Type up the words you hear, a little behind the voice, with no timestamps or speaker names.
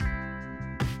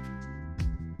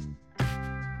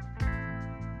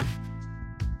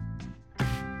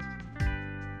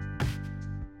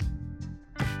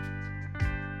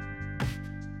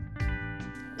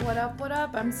What up, what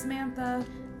up? I'm Samantha.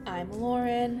 I'm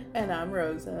Lauren. And I'm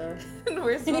Rosa. And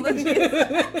we're Spill the Cheese.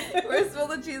 We're Spill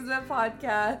the Cheese Man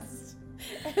podcast.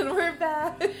 And we're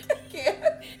back.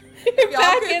 We're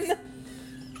back in the...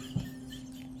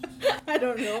 I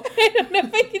don't know. I don't know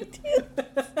if I can do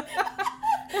this.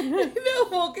 No,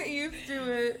 we'll get used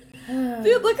to it.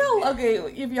 Dude, look how, okay,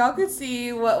 if y'all could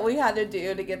see what we had to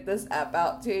do to get this app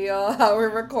out to y'all, how we're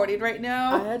recording right I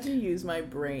now. had to use my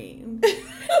brain.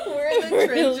 We're in the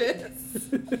trenches.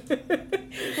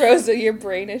 Rosa, your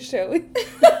brain is showing.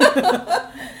 It's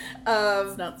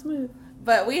not smooth.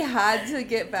 But we had to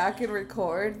get back and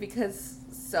record because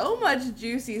so much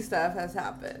juicy stuff has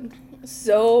happened.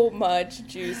 So much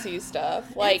juicy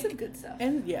stuff. Like, and some good stuff.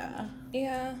 And yeah.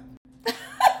 yeah.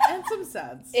 And some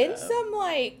sad stuff. And some,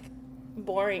 like,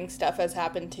 boring stuff has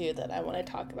happened, too, that I want to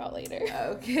talk about later.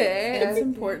 Okay. And some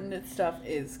important stuff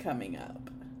is coming up.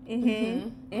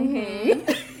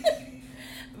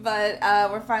 But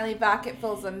we're finally back. It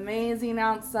feels amazing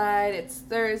outside. It's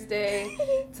Thursday.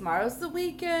 Tomorrow's the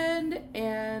weekend.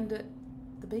 And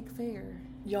the big fair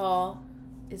Y'all,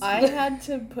 is I had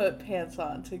to put pants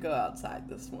on to go outside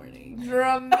this morning.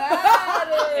 dramatic.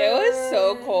 It was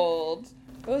so cold.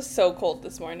 It was so cold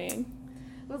this morning.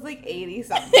 It was like 80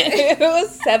 something. It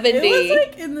was 70. It was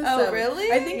like in the Oh, 70s.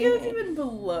 really? I think it was even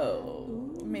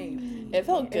below. Maybe. It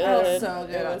felt good. It felt so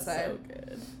good It was outside. so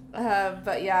good.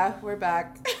 But yeah, we're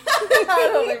back. I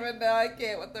don't even know. I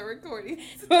can't with the recording.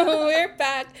 We're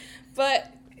back.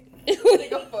 But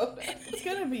Take a photo. It's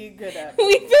gonna be a good episode.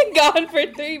 we've been gone for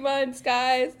 3 months,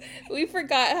 guys. We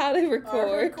forgot how to Our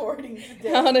record. recording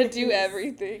today. How to do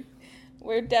everything.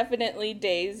 We're definitely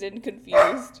dazed and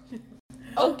confused.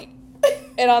 Okay.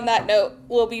 And on that note,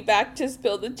 we'll be back to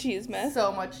spill the cheese mess.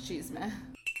 So much cheese, man.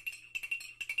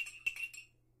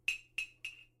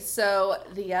 So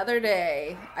the other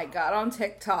day, I got on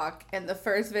TikTok, and the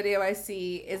first video I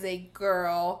see is a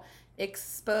girl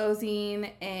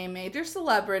exposing a major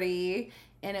celebrity,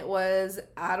 and it was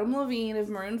Adam Levine of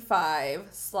Maroon 5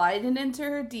 sliding into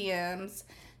her DMs.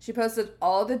 She posted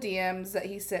all the DMs that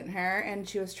he sent her, and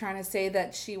she was trying to say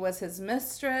that she was his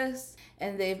mistress,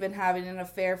 and they've been having an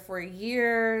affair for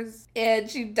years. And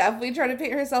she definitely tried to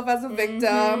paint herself as a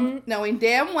victim, knowing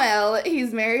damn well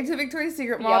he's married to a Victoria's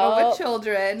Secret model Yup. with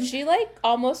children. She, like,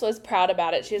 almost was proud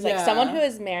about it. She was like, Yeah. someone who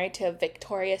is married to a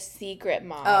Victoria's Secret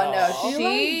model. Oh, no, She,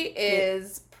 she like,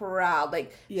 is proud.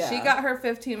 Like, Yeah. she got her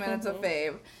 15 minutes of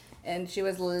fame, and she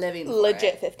was living for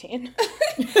Legit it. 15.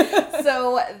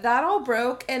 So that all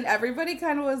broke, and everybody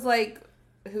kind of was like,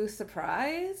 who's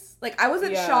surprised? Like, I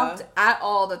wasn't Yeah. shocked at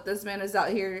all that this man is out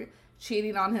here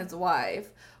cheating on his wife.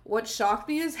 What shocked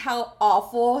me is how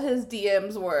awful his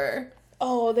DMs were.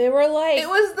 Oh, they were like... It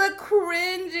was the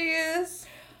cringiest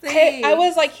thing. I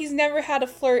was like, he's never had a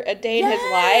flirt a day in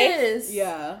his life.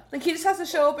 Yeah. Like, he just has to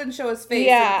show up and show his face,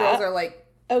 Yeah. and girls are like,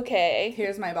 Okay.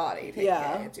 here's my body. Take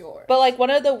Yeah. it. It's yours. But, like, one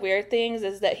of the weird things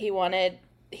is that he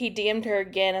DM'd her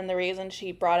again, and the reason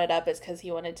she brought it up is because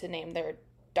he wanted to name their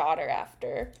daughter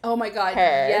after Oh my god,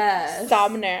 her. yes.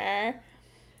 Somner.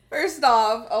 First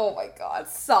off, oh my god,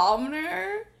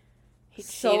 Somner. He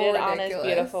So cheated on his ridiculous.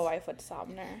 beautiful wife with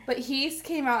Somner. But he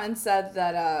came out and said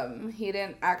that he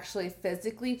didn't actually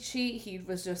physically cheat. He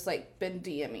was just like been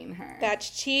DMing her. That's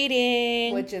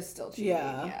cheating. Which is still cheating,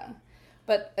 Yeah. yeah.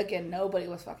 But again, nobody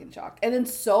was fucking shocked. And then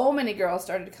so many girls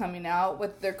started coming out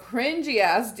with their cringy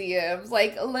ass DMs.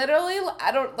 Like, literally,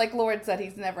 like Lauren said,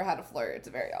 he's never had a flirt. It's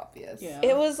very obvious. Yeah.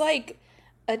 It was like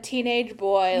a teenage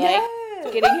boy, Yes.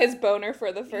 like, getting his boner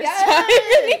for the first Yes.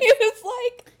 time. And he was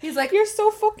like, He's like you're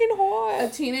so fucking a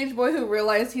hot. teenage boy who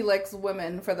realized he likes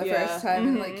women for the Yeah. first time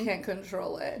and like can't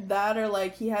control it. That or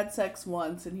like he had sex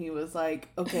once and he was like,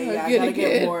 okay, yeah, I Gonna gotta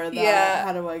get- get more of that. yeah.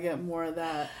 How do I get more of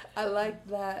that? I like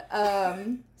that.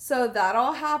 So that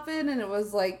all happened, and it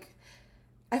was like,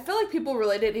 I feel like people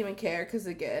really didn't even care because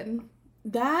again,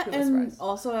 That Who was and surprised?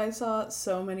 also I saw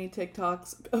so many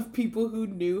TikToks of people who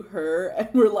knew her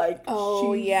and were like,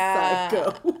 Oh, she's yeah.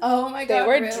 psycho. oh my They god,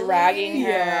 were really? dragging her.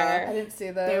 Yeah. I didn't see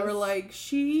those. They were like,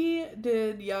 she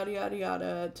did yada yada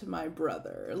yada to my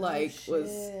brother. Like was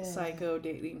shit. psycho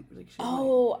dating. Like she was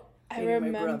Oh, I dating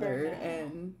remember my brother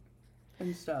now.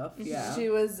 and stuff. Yeah. She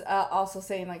was also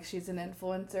saying like she's an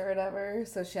influencer or whatever,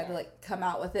 so she had to like come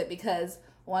out with it because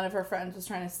one of her friends was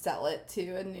trying to sell it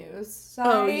to a news site.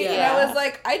 Oh, yeah. And I was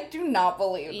like, I do not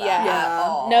believe that at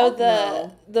all.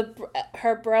 No,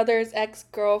 her brother's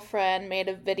ex-girlfriend made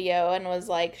a video and was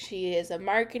like, she is a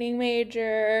marketing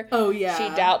major. Oh, yeah.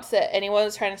 She doubts that anyone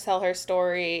was trying to sell her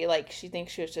story. Like, she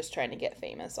thinks she was just trying to get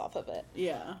famous off of it.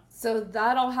 Yeah. So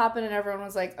that all happened, and everyone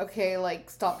was like, okay, like,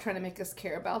 stop trying to make us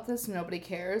care about this. Nobody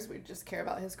cares. We just care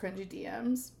about his cringy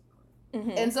DMs.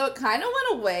 Mm-hmm. And so it kind of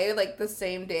went away, like, the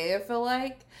same day, I feel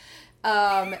like.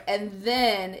 And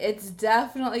then it's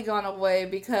definitely gone away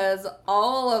because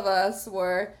all of us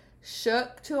were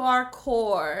shook to our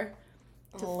core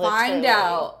to find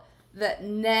out that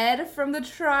Ned from the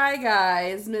Try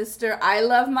Guys, Mr. I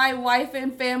love my wife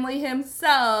and family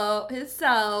himself,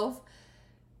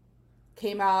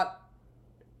 came out,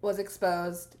 was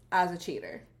exposed as a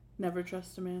cheater. Never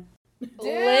trust a man.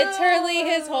 Literally,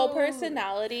 his whole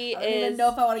personality I don't is even know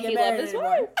if I want to get he married loves his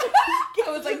anymore. wife.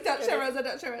 I was like, don't show Rosa,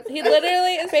 don't show Rosa. He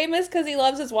literally is famous because he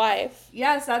loves his wife.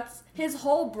 Yes, that's his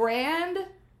whole brand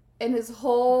and his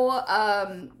whole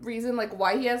reason, like,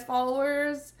 why he has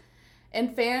followers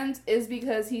and fans is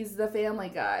because he's the family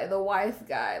guy, the wife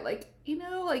guy. Like, you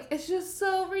know, like, it's just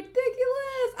so ridiculous.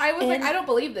 I was like, I don't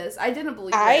believe this. I didn't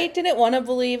believe it. I didn't want to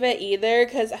believe it either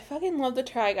because I fucking love the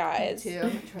Try Guys. Me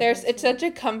too. It's such a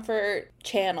comfort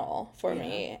channel for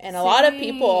me, and a lot of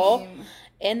people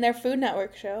in their Food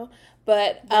Network show.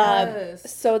 But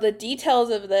Yes. so the details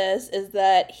of this is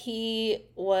that he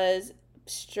was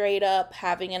straight up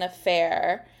having an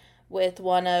affair with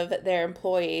one of their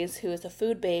employees who is a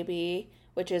food baby,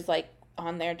 which is like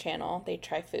on their channel. They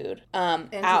try food.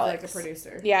 And Alex. she's like a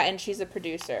producer. Yeah, and she's a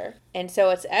producer. And so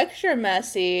it's extra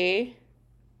messy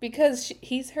because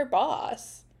he's her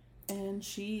boss. And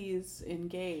she's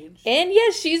engaged. And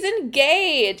yes, she's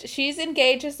engaged. She's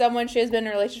engaged to someone she has been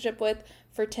in a relationship with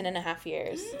for 10 and a half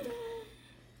years.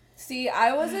 See,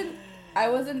 I wasn't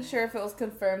sure if it was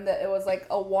confirmed that it was like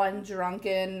a one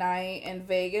drunken night in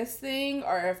Vegas thing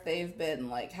or if they've been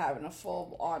like having a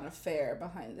full on affair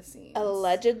behind the scenes.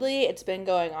 Allegedly, it's been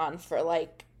going on for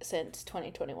like since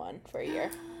 2021 for a year.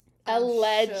 I'm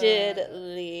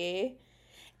Allegedly.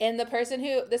 And the person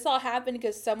who, this all happened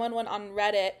because someone went on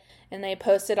Reddit and they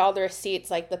posted all the receipts,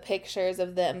 like the pictures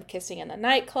of them kissing in the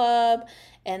nightclub.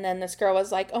 And then this girl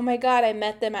was like, oh my God, I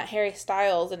met them at Harry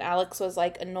Styles. And Alex was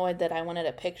like annoyed that I wanted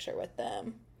a picture with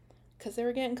them because they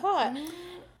were getting caught.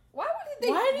 Why would they?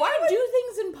 Why do you do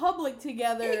things in public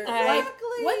together?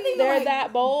 Exactly. One thing They're like,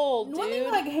 that bold, one thing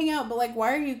dude. like hang out, but like,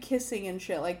 why are you kissing and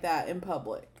shit like that in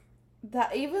public?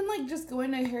 That even like just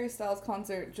going to a Harry Styles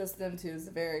concert, just them two, is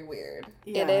very weird.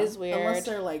 It is weird. Unless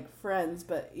they're like friends,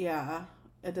 but yeah,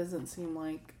 it doesn't seem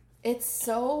like. It's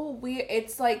so weird.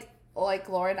 It's like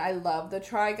Lauren, I love the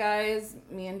Try Guys.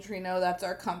 Me and Trino, that's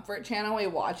our comfort channel. We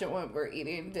watch it when we're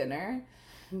eating dinner.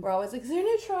 We're always like, is there a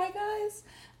new Try Guys?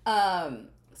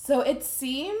 So it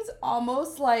seems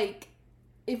almost like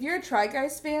if you're a Try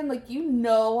Guys fan, like, you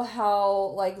know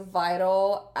how like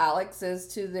vital Alex is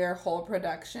to their whole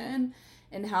production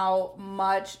and how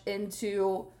much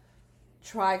into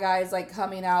Try Guys like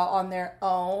coming out on their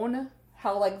own,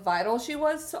 how like vital she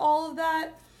was to all of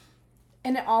that.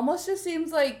 And it almost just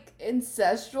seems like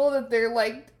ancestral that they're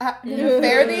like having an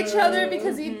affair with each other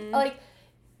because he like,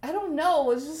 I don't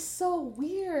know, it's just so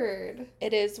weird.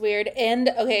 It is weird. And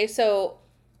okay, so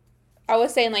I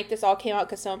was saying like this all came out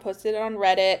because someone posted it on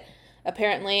Reddit.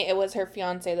 Apparently it was her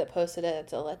fiance that posted it.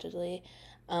 It's allegedly.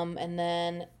 And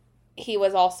then he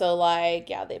was also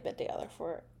like, yeah, they've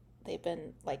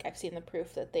been like, I've seen the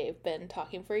proof that they've been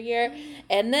talking for a year.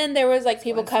 And then there was like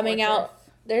people coming out.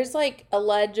 There's like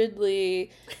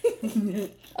allegedly,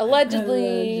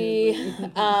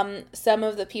 some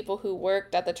of the people who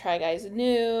worked at the Try Guys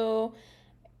knew,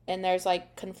 and there's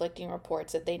like conflicting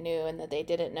reports that they knew and that they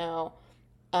didn't know.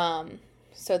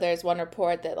 So there's one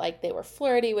report that like they were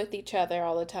flirty with each other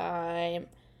all the time,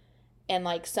 and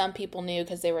like some people knew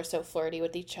because they were so flirty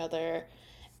with each other.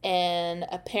 And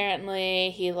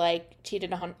apparently he like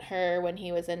cheated on her when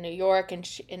he was in New York, and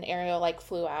Ariel like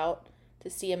flew out to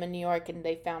see him in New York, and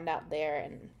they found out there,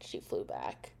 and she flew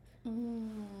back.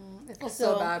 It feels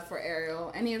so bad for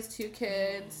Ariel, and he has 2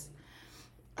 kids.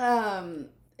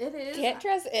 It is. Can't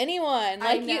trust anyone.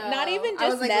 Like, you, not even I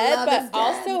was just like, Ned, love but is dead.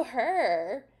 also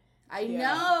her. I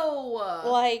know.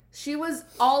 Like, she was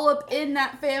all up in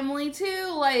that family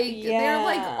too. Like, they're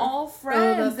like all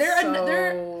friends. They're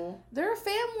a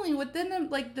family within them.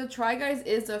 Like, the Try Guys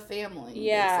is a family.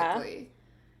 Yeah. Basically.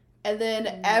 And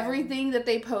then everything that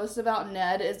they post about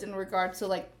Ned is in regards to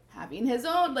like having his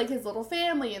own, like, his little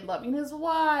family and loving his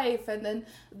wife. And then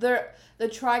the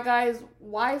Try Guys'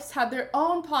 wives had their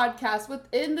own podcast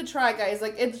within the Try Guys.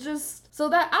 Like, it's just, so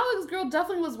that Alex girl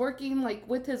definitely was working, like,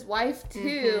 with his wife,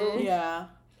 too. Yeah.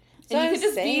 And you could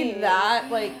just be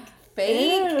that, like,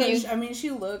 fake. I mean,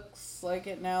 she looks like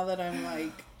it now that I'm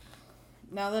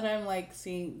like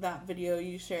seeing that video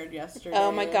you shared yesterday.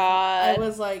 Oh my God. I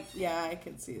was like, yeah, I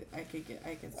could see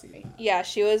that. Yeah,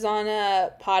 she was on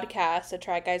a podcast, a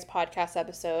Try Guys podcast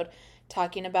episode,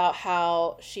 talking about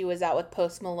how she was out with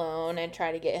Post Malone and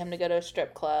tried to get him to go to a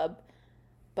strip club,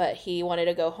 but he wanted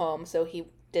to go home, so he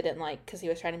didn't, like, because he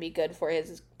was trying to be good for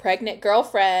his pregnant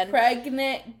girlfriend.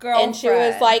 And she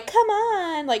was like, come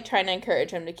on, like, trying to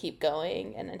encourage him to keep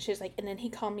going. And then she was like, and then he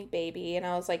called me baby. And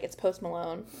I was like, it's Post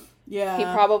Malone. Yeah. He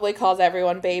probably calls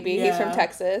everyone baby. Yeah. He's from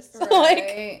Texas.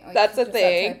 Right. like, that's a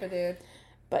thing. That type of dude.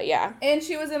 But yeah. And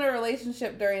she was in a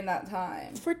relationship during that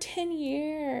time. For 10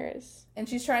 years. And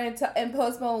she's trying to and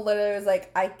Post Malone literally was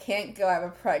like, I can't go. I have a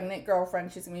pregnant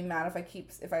girlfriend. She's going to be mad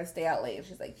if I stay out late.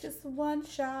 She's like, just one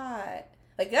shot.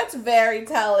 Like, that's very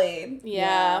telling.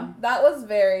 Yeah. That was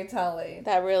very telling.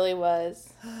 That really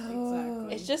was.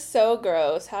 Exactly. It's just so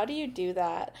gross. How do you do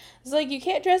that? It's like, you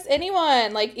can't trust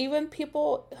anyone. Like, even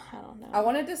people, I don't know. I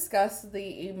want to discuss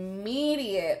the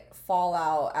immediate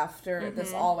fallout after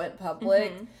this all went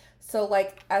public. So,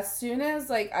 like, as soon as,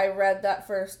 like, I read that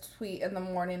first tweet in the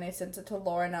morning, I sent it to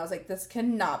Laura, and I was like, this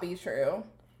cannot be true.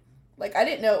 Like, I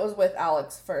didn't know it was with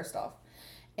Alex, first off.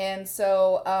 And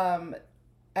so,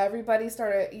 everybody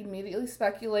started immediately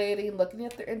speculating, looking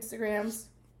at their Instagrams,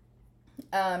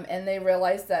 and they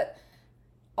realized that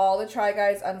all the Try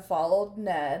Guys unfollowed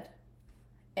Ned,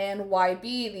 and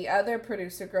YB, the other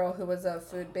producer girl who was a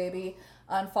food baby,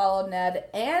 unfollowed Ned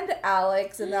and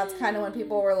Alex, and that's kind of when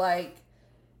people were like,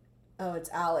 oh, it's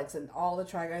Alex, and all the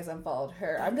Try Guys unfollowed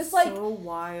her. I'm just like, so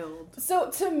wild.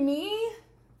 So to me,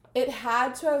 it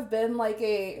had to have been like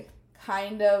a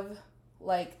kind of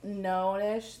like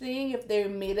known-ish thing if they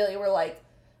immediately were like,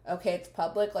 okay, it's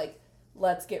public, like,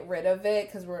 let's get rid of it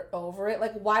because we're over it.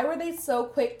 Like, why were they so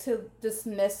quick to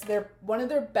dismiss one of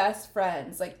their best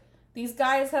friends? Like, these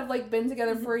guys have, like, been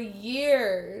together for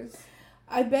years.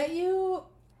 I bet you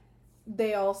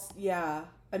they all, yeah,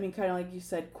 I mean, kind of like you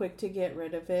said, quick to get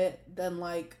rid of it, then,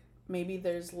 like, maybe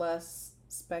there's less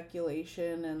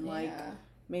speculation and, like,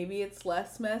 maybe it's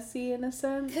less messy in a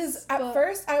sense. Because at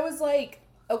first I was like,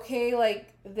 okay,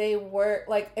 like, they were,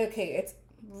 like, okay, it's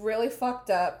really fucked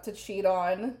up to cheat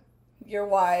on your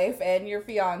wife and your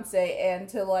fiance and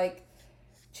to, like,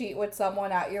 cheat with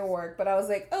someone at your work. But I was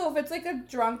like, oh, if it's, like, a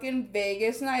drunken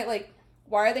Vegas night, like,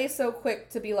 why are they so quick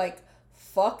to be like,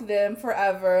 fuck them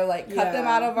forever, like, cut them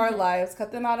out of our lives,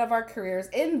 cut them out of our careers,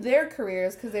 in their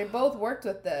careers, because they both worked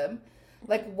with them.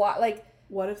 Like, what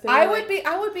if they I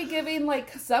would be giving,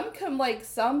 like, some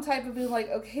type of being like,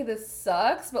 okay, this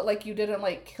sucks, but, like, you didn't,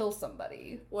 like, kill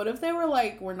somebody. What if they were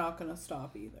like, we're not gonna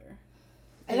stop either?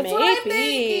 And that's what I'm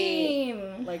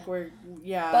thinking. Like, we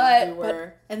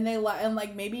were, and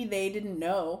like, maybe they didn't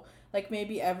know. Like,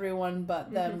 maybe everyone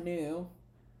but them knew.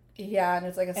 Yeah, and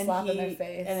it's like a slap in their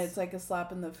face. And it's like a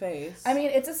slap in the face. I mean,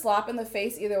 it's a slap in the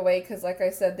face either way, because like I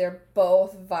said, they're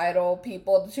both vital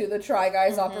people to the Try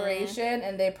Guys operation,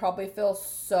 and they probably feel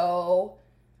so,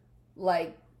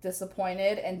 like,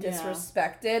 disappointed and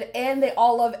disrespected, and they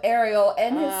all love Ariel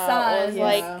and his son.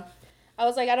 I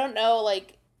was like, I don't know,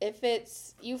 like, if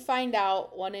it's, you find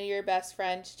out one of your best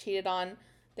friends cheated on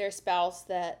their spouse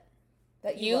that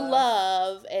you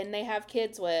love and they have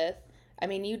kids with, I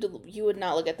mean, you would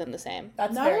not look at them the same.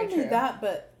 That's not very only true. that,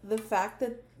 but the fact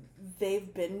that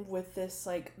they've been with this,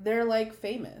 like, they're, like,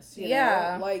 famous, you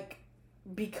know? Like,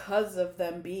 because of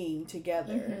them being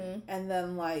together. And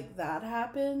then, like, that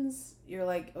happens, you're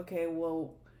like, okay,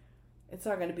 well, it's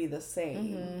not going to be the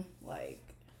same. Like,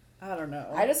 I don't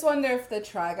know. I just wonder if the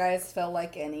Try Guys feel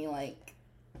like any, like,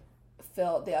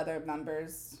 the other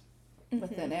members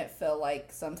within it feel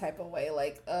like some type of way,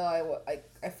 like, oh,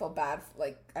 I feel bad,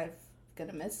 like, I'm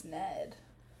gonna miss Ned.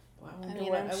 Well,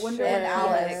 I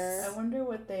wonder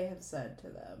what they have said to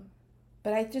them.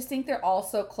 But I just think they're all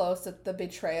so close that the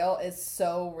betrayal is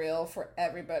so real for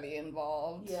everybody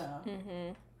involved. Yeah.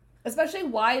 Especially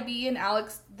YB and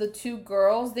Alex, the two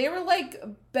girls, they were like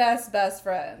best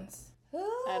friends.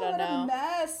 Ooh, I don't know. A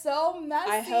mess, so messy.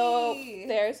 I hope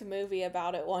there's a movie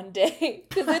about it one day,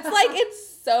 because it's like,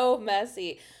 it's so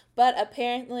messy. But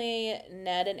apparently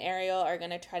Ned and Ariel are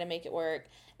going to try to make it work,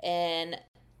 and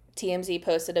TMZ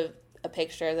posted a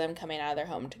picture of them coming out of their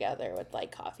home together with,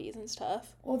 like, coffees and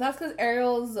stuff. Well, that's because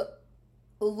Ariel's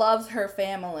loves her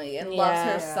family and loves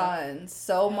her son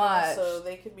so much. So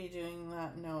they could be doing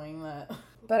that knowing that.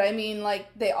 But I mean, like,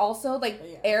 they also, like,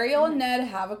 Ariel and Ned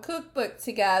have a cookbook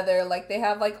together. Like, they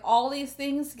have, like, all these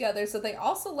things together. So they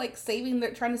also, like,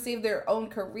 trying to save their own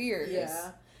careers.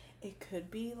 Yeah. It could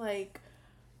be, like,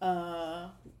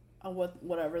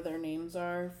 whatever their names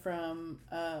are from,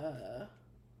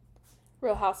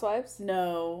 Real Housewives?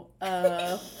 No.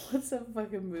 What's that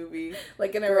fucking movie?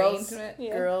 Like an arrangement?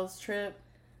 Girls Trip.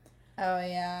 Oh,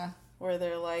 yeah. Where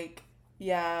they're like,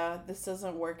 yeah, this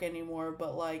doesn't work anymore,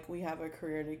 but, like, we have a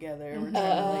career together. We're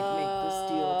trying to, like, make this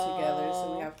deal together,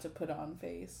 so we have to put on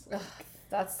face. Like,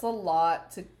 that's a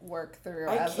lot to work through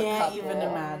as a couple. I can't even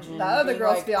imagine. That other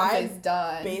girl's like, fiance's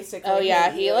done. Basically. Oh,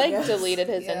 yeah, he, like, deleted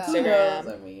his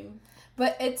Instagram. I mean.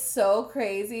 But it's so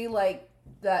crazy, like,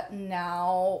 that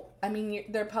now, I mean,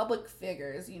 they're public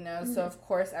figures, you know, so of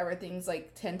course everything's,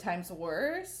 like, 10 times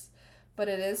worse. But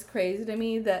it is crazy to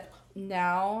me that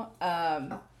now,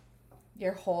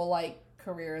 your whole, like,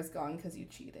 career is gone because you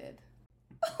cheated.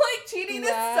 Like, cheating is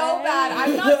so bad.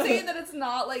 I'm not saying that it's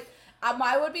not, like,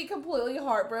 I would be completely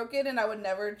heartbroken and I would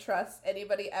never trust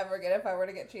anybody ever again if I were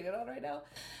to get cheated on right now.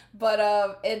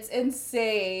 But, it's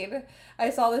insane.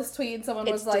 I saw this tweet and someone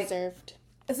was like... deserved.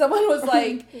 Someone was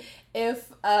like,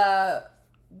 if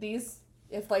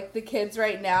like, the kids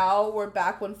right now were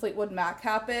back when Fleetwood Mac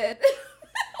happened...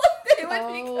 they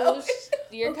would be going.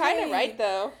 You're kind of right,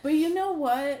 though. But you know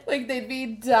what? Like, they'd be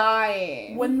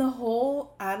dying. When the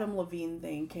whole Adam Levine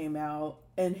thing came out,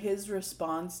 and his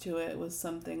response to it was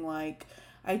something like,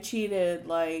 I cheated,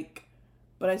 like,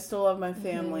 but I still love my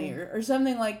family, or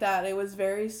something like that. It was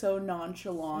very so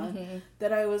nonchalant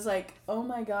that I was like, oh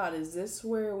my god, is this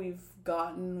where we've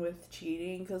gotten with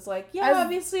cheating? Because, like,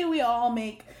 obviously we all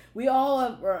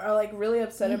are like really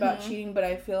upset about cheating, but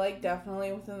I feel like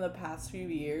definitely within the past few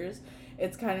years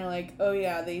it's kind of like, oh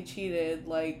yeah, they cheated,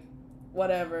 like,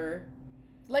 whatever.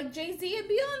 Like Jay-Z and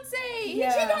Beyonce. He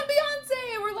cheated on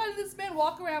Beyonce and we're letting this man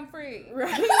walk around free.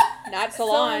 Right. Not Solange.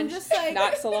 So I'm just like,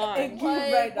 not Solange.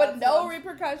 Like, with no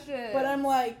repercussions. But I'm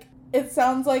like, it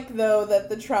sounds like, though, that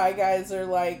the Try Guys are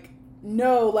like,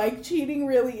 no, like, cheating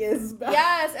really is bad.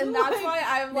 Yes, and that's like, why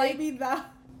I'm like... Maybe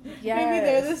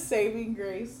they're the saving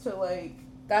grace to, like...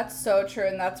 That's so true,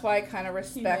 and that's why I kind of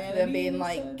respect them being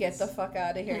like, get the fuck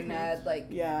out of here, Ned. Like,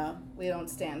 we don't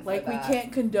stand for that. Like, we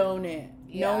can't condone it.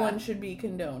 No one should be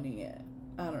condoning it.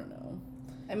 I don't know.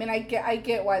 I mean, I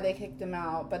get why they kicked him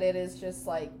out, but it is just,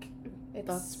 like...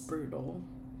 That's brutal.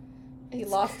 He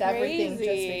lost everything just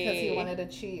because he wanted to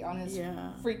cheat on his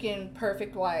freaking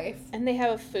perfect wife. And they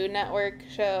have a Food Network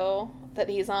show that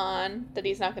he's on, that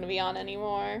he's not going to be on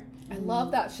anymore. I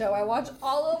love that show. I watch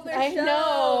all of their shows. I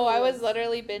know. I was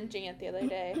literally binging it the other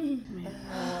day.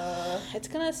 It's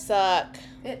going to suck.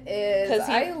 It is.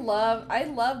 I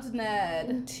loved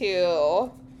Ned.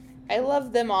 Too. I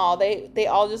love them all. They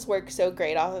all just work so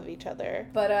great off of each other.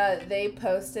 But they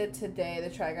posted today, the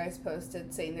Try Guys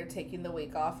posted saying they're taking the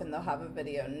week off and they'll have a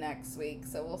video next week.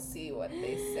 So we'll see what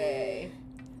they say.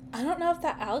 I don't know if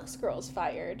that Alex girl's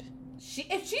fired.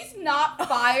 If she's not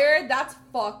fired, that's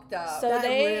fucked up. So that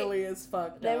really is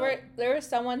fucked up. There was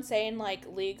someone saying, like,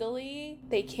 legally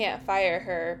they can't fire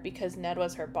her because Ned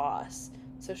was her boss,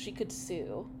 so she could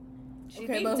sue. She'd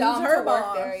be dumb to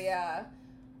work there, yeah.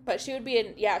 But she would be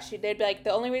they'd be like,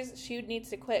 the only reason she needs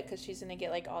to quit because she's gonna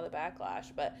get, like, all the backlash,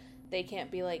 but they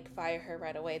can't be like, fire her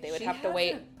right away. They would have to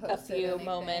wait a few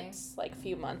moments, like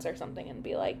few months or something, and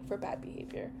be like, for bad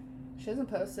behavior. She hasn't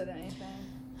posted anything.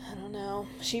 I don't know.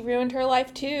 She ruined her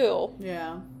life too.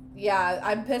 Yeah. Yeah,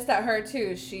 I'm pissed at her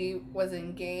too. She was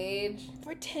engaged.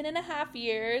 For 10.5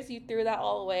 years, you threw that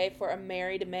all away for a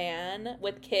married man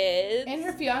with kids. And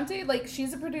her fiance, like,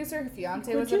 she's a producer. Her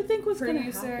fiance was a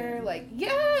producer. Like,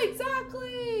 yeah,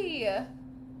 exactly.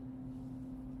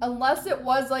 Unless it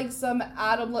was, like, some the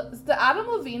Adam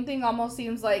Levine thing almost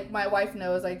seems like my wife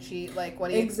knows I cheat. Like,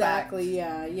 what do you expect?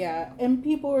 Yeah. And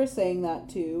people were saying that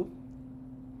too.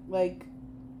 Like,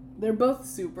 they're both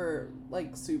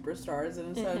superstars in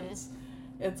a sense.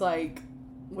 It's like,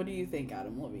 what do you think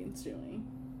Adam Levine's doing?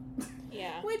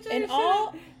 Yeah. Which I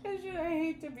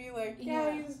hate to be like,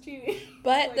 he's cheating.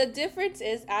 But like, the difference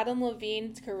is Adam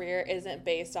Levine's career isn't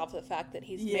based off the fact that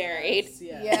he's married.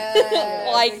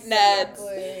 Yes, like exactly.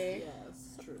 Ned's.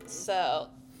 Yes, true. So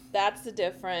that's the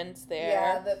difference there.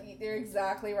 Yeah, you're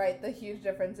exactly right. The huge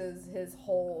difference is his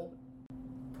whole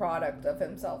product of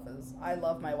himself is, I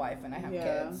love my wife and I have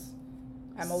kids.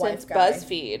 I'm a wife guy. Since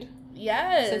BuzzFeed.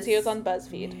 Yes. Since he was on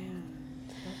BuzzFeed.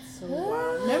 That's so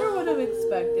wild. Never would have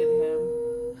expected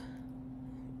him.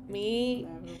 Me?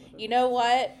 You know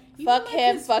what? Fuck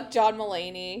him, fuck John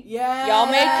Mulaney. Yeah.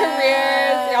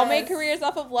 Y'all make careers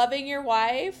off of loving your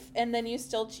wife and then you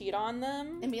still cheat on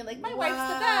them. And being like, my wife's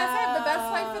the best. I have the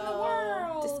best wife in the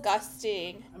world.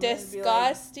 Disgusting.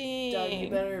 Disgusting. Doug, you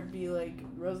better be like,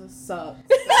 Rosa sucks.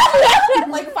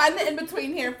 Like, find the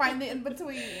in-between here. Find the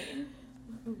in-between.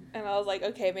 And I was like,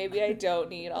 okay, maybe I don't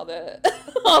need all the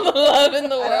love in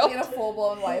the world. I don't need a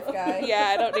full-blown wife guy. Yeah,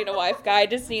 I don't need a wife guy. I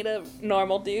just need a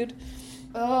normal dude.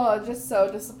 Oh, just so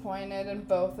disappointed in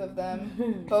both of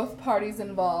them. Both parties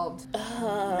involved.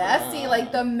 Messy,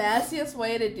 like the messiest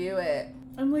way to do it.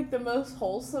 I'm like the most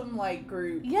wholesome like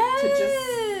group Yes! to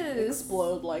just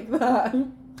explode like that.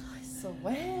 I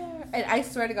swear. And I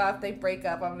swear to God, if they break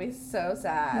up, I'm gonna be so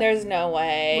sad. There's no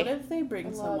way. What if they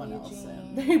bring someone else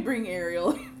in? They bring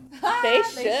Ariel in. They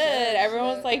should.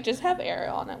 Everyone's like, just have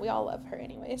Ariel on it. We all love her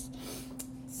anyways.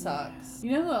 Sucks.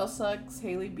 You know who else sucks?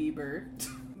 Hailey Bieber.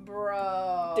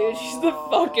 Bro. Dude, she's the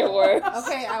fucking worst.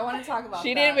 Okay, I want to talk about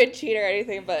She that. didn't even cheat or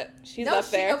anything, but she's up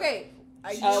there. Okay.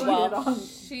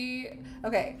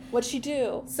 Okay. What'd she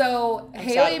do? So, I'm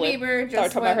Hailey sorry, Bieber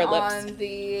just went on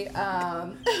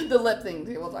the lip thing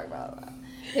too. We'll talk about that.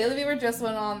 Hailey Bieber just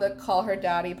went on the Call Her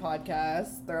Daddy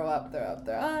podcast. Throw up.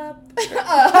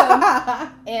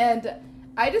 And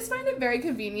I just find it very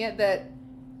convenient that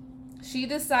she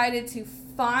decided to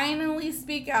finally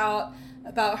speak out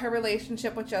about her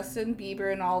relationship with Justin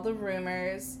Bieber and all the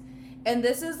rumors. And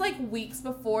this is like weeks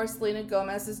before Selena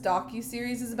Gomez's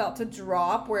docuseries is about to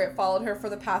drop, where it followed her for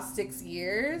the past 6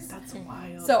 years. That's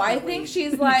wild. So I think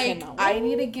she's like, I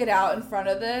need to get out in front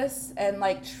of this and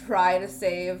like try to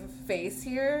save face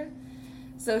here.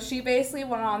 So she basically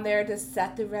went on there to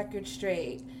set the record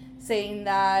straight, saying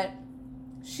that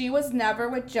she was never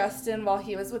with Justin while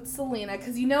he was with Selena,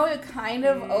 because you know it kind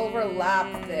of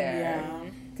overlapped there. Yeah.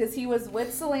 Because he was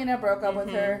with Selena, broke up with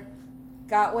her,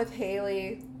 got with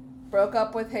Hailey, broke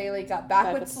up with Hailey, got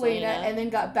back with Selena, and then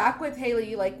got back with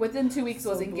Hailey, like, within 2 weeks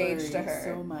was engaged to her.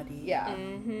 So muddy. Yeah.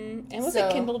 And was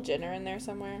it Kendall Jenner in there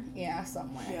somewhere? Yeah,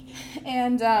 somewhere. Yeah.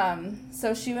 And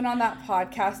so she went on that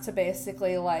podcast to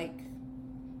basically, like,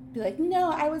 be like, no,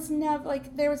 I was never,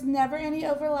 like, there was never any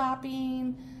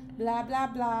overlapping, blah, blah,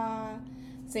 blah,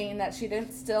 saying that she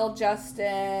didn't steal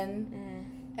Justin,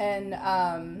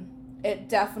 and, it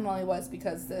definitely was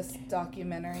because this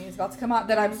documentary is about to come out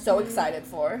that I'm so excited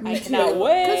for. I cannot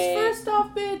wait. Because first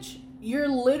off, bitch, you're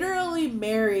literally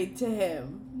married to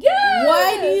him. Yes!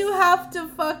 Why do you have to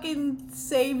fucking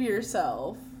save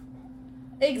yourself?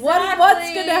 Exactly.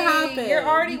 What's gonna happen? You're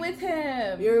already with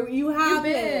him. You have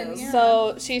been. him. Yeah.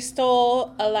 So she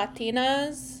stole a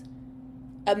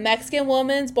Mexican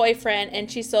woman's boyfriend,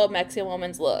 and she stole a Mexican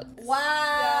woman's looks.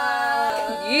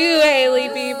 Wow. You, Hailey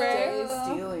Bieber.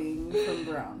 Stealing from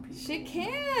brown people. She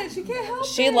can't help it.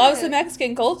 She loves the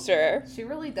Mexican culture. She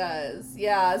really does.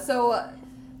 Yeah, so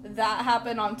that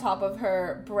happened on top of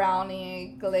her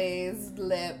brownie glazed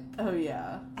lip. Oh,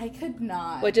 yeah. I could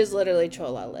not. Which is literally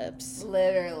Chola lips.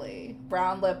 Literally.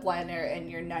 Brown lip liner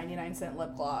and your 99-cent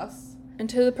lip gloss. And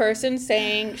to the person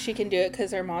saying she can do it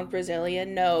because her mom's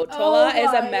Brazilian, no. Chola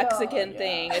is a Mexican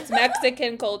thing. It's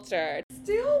Mexican culture.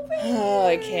 Stupid. Oh,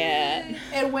 I can't.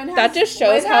 And when that just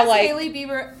shows how, like, Hailey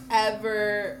Bieber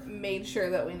ever made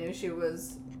sure that we knew she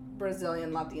was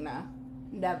Brazilian Latina?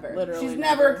 Never. Literally She's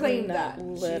never claimed that.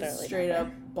 Literally She's straight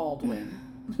up Baldwin.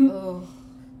 Ugh.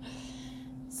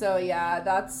 So yeah,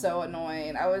 that's so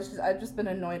annoying. I've just been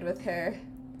annoyed with her.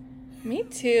 Me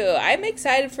too. I'm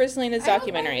excited for Selena's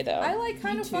documentary, though. I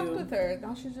kind Me of fucked too. with her.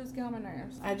 Now she's just getting on my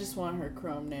nerves. I just want her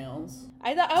chrome nails.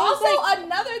 I was Also, like,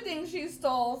 another thing she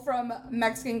stole from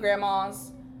Mexican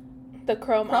grandmas: the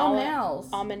chrome nails.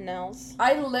 Almond nails.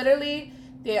 I literally,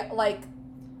 like,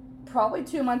 probably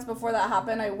 2 months before that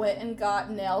happened, I went and got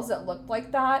nails that looked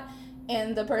like that,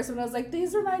 and the person was like,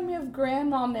 "These remind me of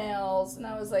grandma nails," and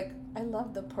I was like, "I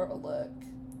love the pearl look."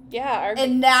 Yeah.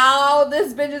 And now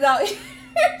this bitch is out here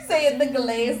saying the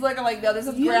glaze look. I'm like, no, this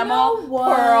is grandma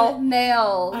pearl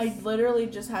nails. I literally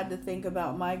just had to think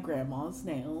about my grandma's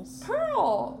nails.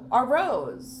 Pearl or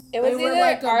rose. It was They were either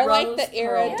like a like the rose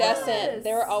pearl. iridescent. Yes.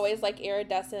 They were always like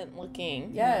iridescent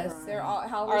looking. Yes, Right. they're all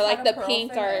how Or like the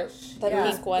pink or the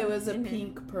pink one. It was a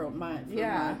pink pearl. My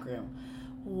grandma.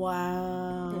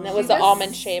 Wow. And that was the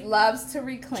almond shape. Loves to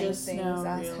reclaim Just things now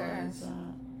as hers. realized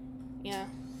that. Yeah.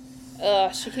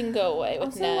 Ugh, she can go away with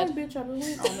Also, Ned. like, bitch, I've been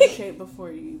wearing almond shape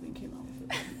before you even came out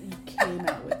with it. You came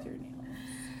out with your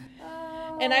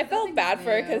nails. And I felt bad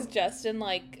for her you. because Justin,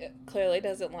 like, clearly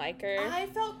doesn't like her. I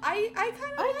kind of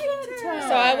liked her.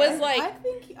 So I was like-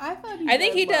 I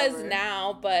think he does love her.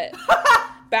 now, but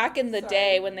back in the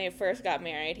day when they first got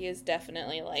married, he was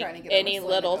definitely, like, Trying to get over any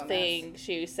Selena little Gomez. thing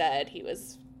she said he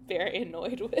was very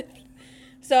annoyed with.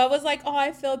 So I was like, oh,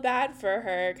 I feel bad for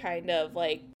her, kind of,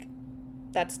 like,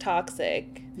 that's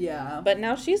toxic. Yeah. But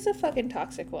now she's the fucking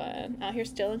toxic one. Out here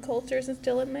stealing cultures and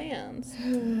stealing mans.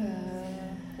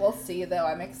 We'll see, though.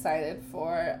 I'm excited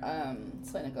for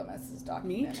Selena Gomez's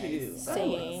documentary. Me too.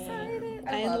 Same. Excited.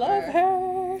 I love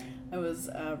her. I was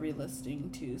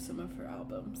re-listening to some of her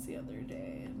albums the other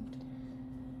day, and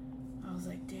I was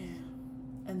like, damn.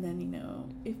 And then,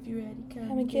 if you're ready,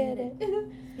 come and get it.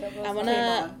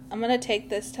 I'm gonna take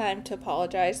this time to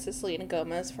apologize to Selena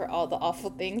Gomez for all the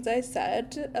awful things I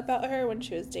said about her when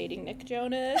she was dating Nick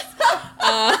Jonas.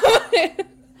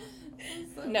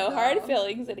 No hard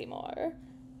feelings anymore.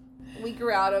 We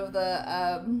grew out of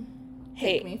the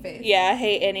hate me phase. Yeah,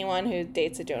 hate anyone who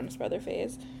dates a Jonas Brother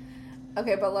phase.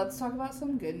 Okay, but let's talk about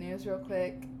some good news real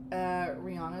quick.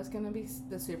 Rihanna's gonna be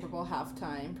the Super Bowl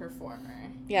halftime performer.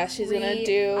 Yeah, she's gonna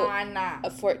do a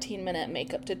 14-minute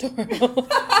makeup tutorial.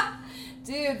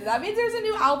 Dude, that means there's a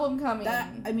new album coming.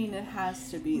 It has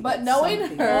to be. But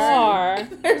knowing her,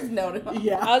 there's no.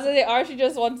 Yeah. I was gonna say, or she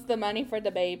just wants the money for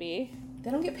the baby.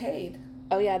 They don't get paid.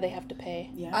 Oh yeah, they have to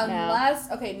pay. Yeah. Unless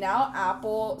now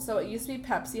Apple. So it used to be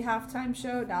Pepsi halftime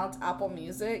show. Now it's Apple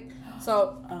Music.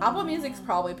 So Apple Music's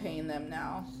probably paying them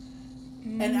now.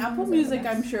 And Apple Music,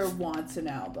 I'm sure, wants an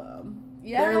album.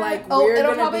 Yeah. They're like,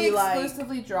 it'll probably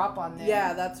exclusively drop on there.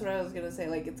 Yeah, that's what I was gonna say.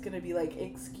 Like, it's gonna be like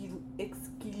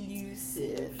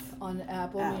exclusive on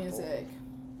Apple Music.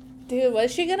 Dude, what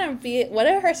is she gonna be? What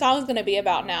are her songs gonna be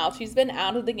about now? She's been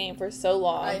out of the game for so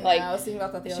long. I know. I was thinking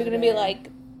about that the other day. She's gonna be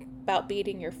like about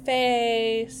beating your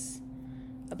face,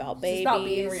 about babies. She's about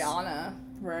being Rihanna.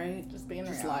 Right. Just being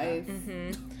Just Rihanna. life.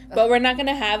 Mm-hmm. But we're not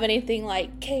gonna have anything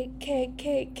like cake. You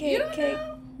don't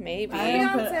know? Maybe. I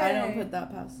don't put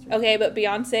that past her. Okay, but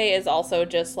Beyonce is also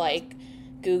just like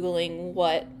Googling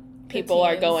what people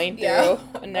are going through. Yeah.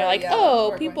 And they're like,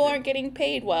 people aren't getting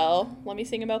paid well. Let me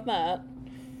sing about that.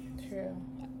 True.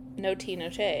 No tea, no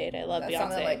shade. I love that Beyonce.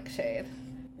 Sounded like shade.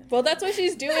 Well, that's what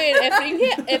she's doing.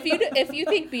 If you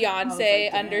think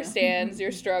Beyonce understands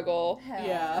your struggle,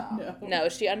 no,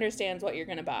 she understands what you're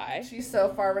gonna buy. She's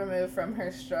so far removed from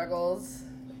her struggles.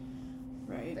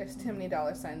 Right. There's too many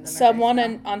dollar signs in her Someone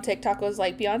face on TikTok was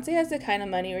like, Beyonce has the kind of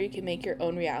money where you can make your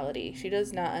own reality. She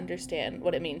does not understand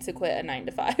what it means to quit a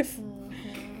 9-to-5.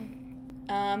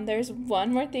 Mm-hmm. There's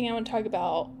one more thing I want to talk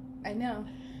about. I know.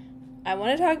 I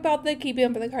want to talk about the Keeping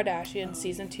Up with the Kardashians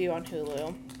season 2 on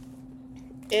Hulu.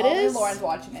 Only Lauren's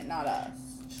watching it, not us.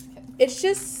 Just kidding. It's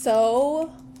just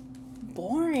so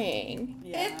boring.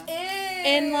 Yeah. It is.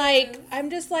 And like, I'm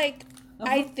just like,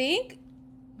 I think,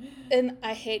 and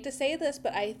I hate to say this,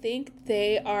 but I think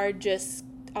they are just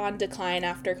on decline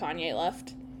after Kanye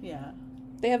left. Yeah.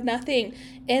 They have nothing.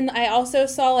 And I also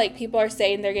saw like people are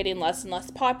saying they're getting less and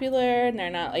less popular and they're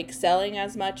not like selling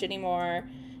as much anymore.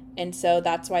 And so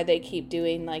that's why they keep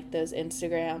doing like those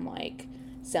Instagram like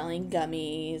selling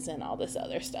gummies and all this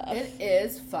other stuff. It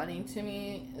is funny to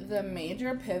me, the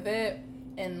major pivot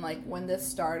in like when this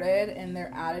started and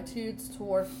their attitudes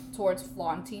towards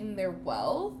flaunting their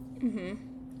wealth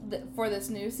for this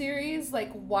new series.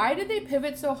 Like, why did they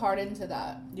pivot so hard into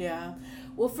that? Yeah.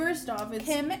 Well, first off, it's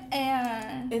Kim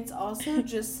and it's also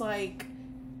just like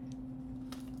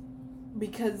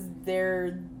because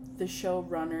they're the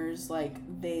showrunners, like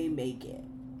they make it.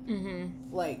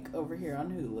 Like over here on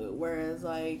Hulu, whereas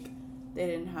like they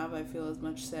didn't have, I feel, as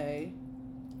much say.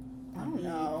 I don't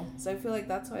know. So I feel like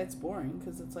that's why it's boring,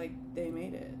 because it's like they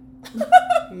made it.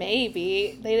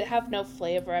 Maybe they have no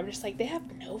flavor. I'm just like, they have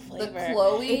no flavor. The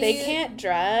Chloe, they can't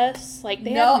dress. Like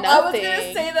they have nothing. I was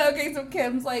gonna say that. Okay, so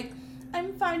Kim's like,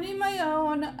 I'm finding my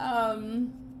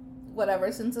own whatever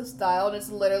sense of style, and it's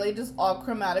literally just all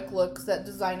chromatic looks that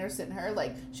designer sent her.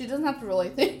 Like, she doesn't have to really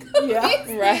think of these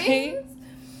right things.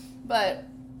 But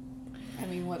I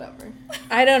mean, whatever.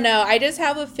 I don't know. I just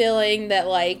have a feeling that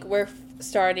like we're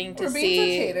starting to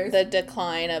see the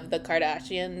decline of the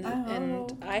Kardashians,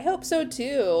 and I hope so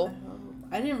too.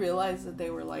 I didn't realize that they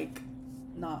were like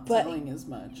not selling as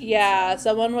much. Yeah,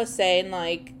 someone was saying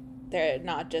like they're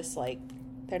not just like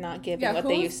they're not giving what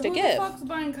they used to give. Who the fuck's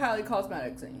buying Kylie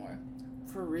Cosmetics anymore?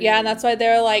 For real. Yeah, and that's why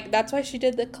they're like, that's why she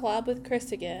did the collab with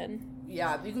Chris again.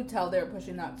 Yeah, you could tell they were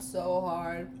pushing that so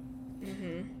hard.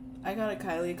 I got a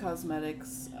Kylie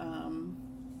Cosmetics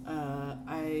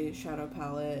eyeshadow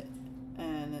palette,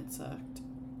 and it sucked.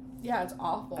 Yeah, it's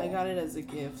awful. I got it as a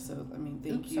gift, so I mean,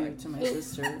 thank you to my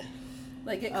sister.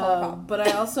 Like, it ColourPop. But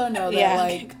I also know that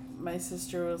like my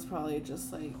sister was probably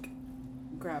just like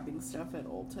grabbing stuff at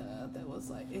Ulta that was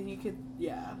like, and you could,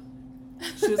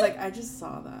 she was like, I just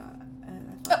saw that and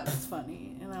I thought it was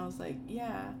funny, and I was like,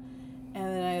 yeah, and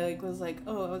then I like was like,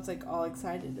 oh, I was like all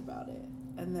excited about it,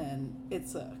 and then it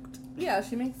sucked. Yeah,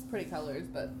 she makes pretty colors,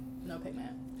 but no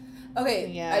pigment. Okay,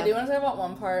 Yeah. I do want to talk about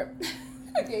one part.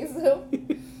 Okay, so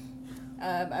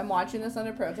I'm watching this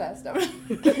under protest.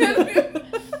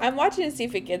 I'm watching to see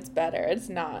if it gets better. It's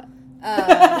not.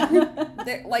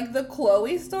 Like the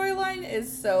Chloe storyline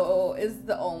is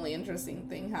the only interesting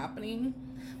thing happening.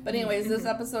 But anyways, this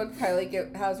episode,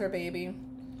 Kylie has her baby,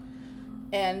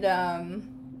 and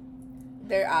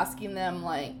they're asking them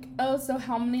like, oh, so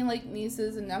how many like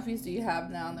nieces and nephews do you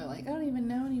have now? And they're like, I don't even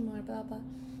know anymore, blah blah.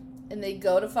 And they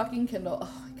go to fucking Kendall.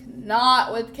 Oh, I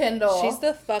cannot with Kendall. She's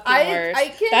the fucking worst. I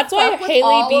can't. That's why fuck with Hailey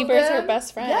all of Bieber's them. her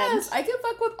best friend. Yes, I can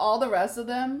fuck with all the rest of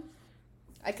them.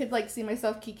 I could like see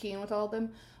myself kikiing with all of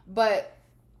them, but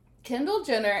Kendall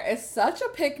Jenner is such a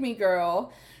pick-me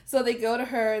girl. So they go to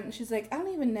her and she's like, I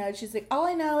don't even know. She's like, all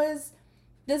I know is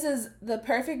this is the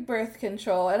perfect birth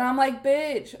control. And I'm like,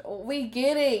 bitch, we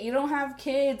get it. You don't have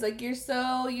kids. Like, you're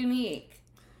so unique.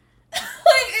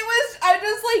 I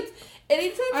just like,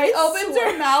 anytime she opens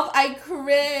her mouth, I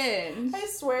cringe. I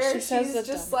swear she's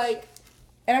just like,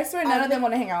 and I swear none of them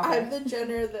want to hang out with her. I'm the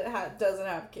Jenner that doesn't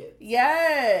have kids.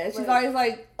 Yeah, she's always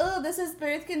like, oh, this is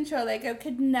birth control. Like, I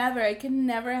could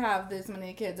never have this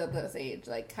many kids at this age,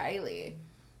 like Kylie.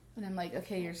 And I'm like,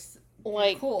 okay, you're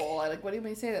like cool. Like, what do you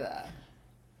mean say to that?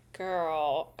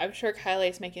 Girl, I'm sure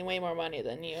Kylie's making way more money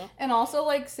than you. And also,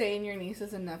 like, saying your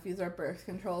nieces and nephews are birth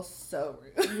control is so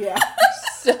rude. Yeah.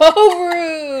 So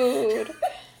rude.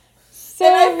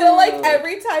 And I feel like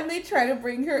every time they try to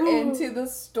bring her into the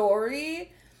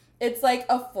story, it's like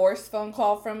a forced phone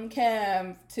call from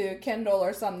Kim to Kendall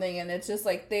or something. And it's just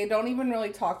like, they don't even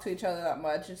really talk to each other that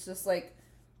much. It's just like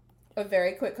a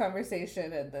very quick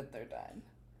conversation and then they're done.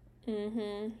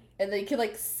 Mm-hmm. And they could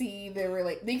like see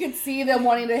they could see them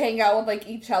wanting to hang out with like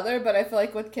each other, but I feel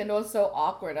like with Kendall it's so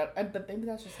awkward. But maybe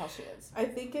that's just how she is. I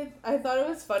thought it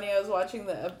was funny. I was watching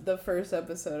the first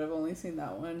episode. I've only seen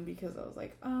that one because I was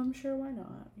like, sure, why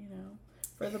not? You know,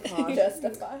 for the pod,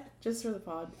 just for the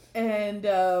pod. And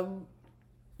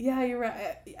yeah, you're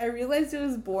right. I realized it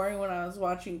was boring when I was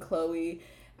watching Chloe,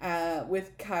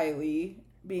 with Kylie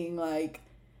being like,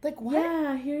 what?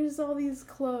 Yeah, here's all these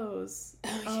clothes.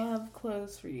 I'll have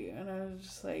clothes for you. And I was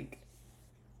just like,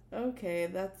 okay,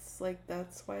 that's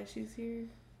why she's here.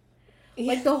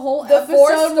 Yeah. Like the whole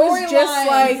episode was just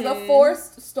like the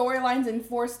forced storylines and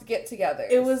forced get together.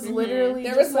 It was literally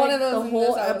there was one of those. The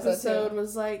whole episode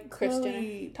was like,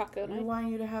 Chloe, taco night. We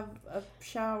want you to have a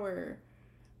shower.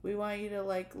 We want you to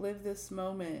like live this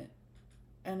moment.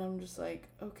 And I'm just like,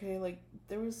 okay, like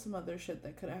there was some other shit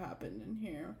that could have happened in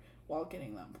here while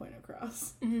getting that point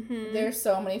across. Mm-hmm. There's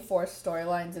so many forced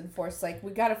storylines and forced, like,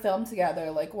 we gotta film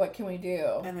together, like, what can we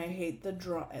do? And I hate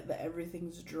that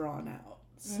everything's drawn out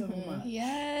so much.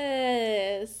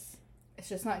 Yes. It's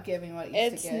just not giving what it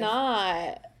used to give. It's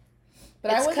not.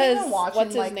 But I wasn't even watching, what's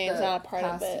his like, name's the not a part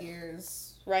past of it.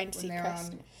 years Ryan when they're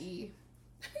Seacrest. on E.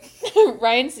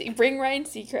 Bring Ryan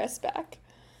Seacrest back.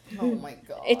 Oh my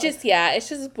god. It's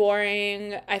just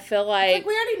boring. I feel like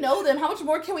we already know them. How much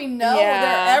more can we know? Yeah.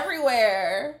 They're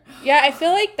everywhere. Yeah, I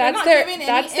feel like that's their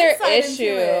issue.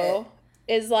 It.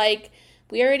 Is like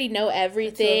we already know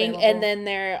everything and then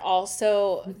they're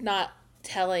also not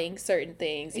telling certain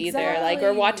things either. Like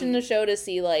we're watching the show to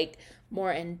see like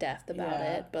more in depth about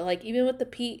it. But like even with the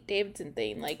Pete Davidson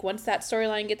thing, like once that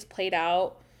storyline gets played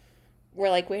out, we're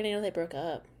like, we didn't know they broke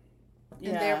up.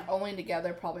 And they're only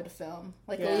together probably to film.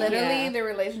 Like, literally, their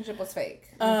relationship was fake.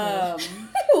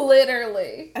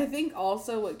 Literally. I think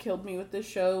also what killed me with the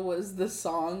show was the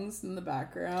songs in the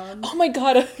background. Oh my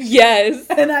god, yes.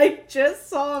 And I just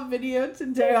saw a video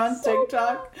today on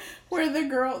TikTok where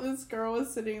this girl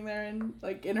was sitting there in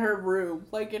her room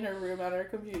at her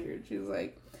computer. And she was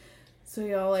like, so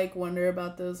y'all, like, wonder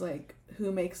about those, like,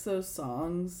 who makes those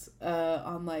songs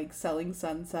on, like, Selling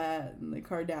Sunset and the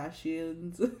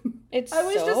Kardashians? It's I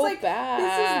was so just like, bad.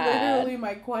 This is literally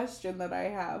my question that I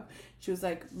have. She was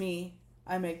like, me,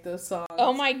 I make those songs.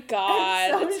 Oh my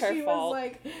god, so it's her fault.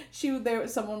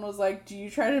 Someone was like, do you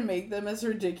try to make them as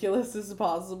ridiculous as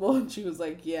possible? And she was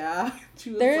like, yeah.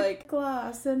 She was like,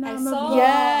 glass and I'm a boss.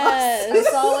 Yes.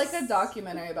 I saw, like, a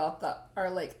documentary about that, or,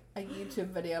 like, a YouTube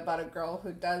video about a girl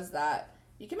who does that.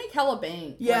 You can make hella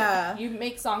bank. Yeah. Like, you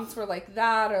make songs for, like,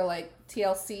 that or, like,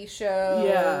 TLC shows.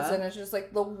 Yeah. And it's just,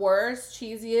 like, the worst,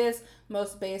 cheesiest,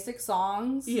 most basic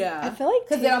songs. Yeah. I feel like...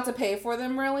 Because they don't have to pay for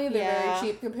them, really. They're very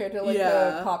cheap compared to, like,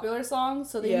 the popular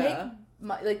songs. So they make...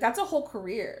 Like, that's a whole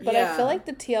career. But I feel like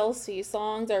the TLC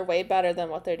songs are way better than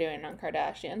what they're doing on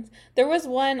Kardashians. There was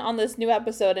one on this new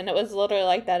episode, and it was literally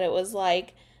like that. It was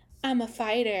like, I'm a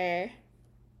fighter.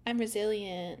 I'm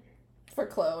resilient. For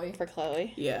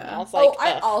Chloe. Yeah. I was like,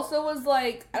 I also was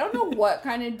like, I don't know what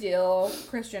kind of deal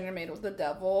Kris Jenner made with the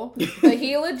devil, but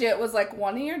he legit was like,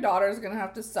 one of your daughters is gonna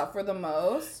have to suffer the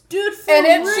most. Dude, and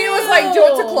then she was like, do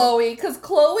it to Chloe, because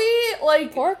Chloe,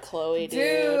 like... Poor Chloe,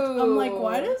 dude. I'm like,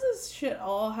 why does this shit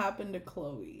all happen to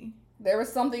Chloe? There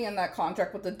was something in that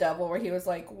contract with the devil where he was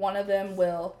like, one of them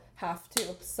will have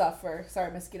to suffer.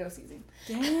 Sorry, mosquito season.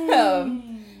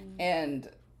 Dang. And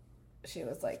she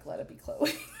was like, let it be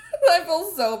Chloe. I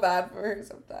feel so bad for her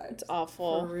sometimes. It's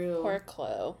awful. For real. Poor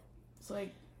Chloe. It's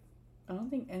like, I don't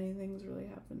think anything's really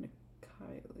happened to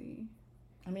Kylie.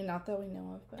 I mean, not that we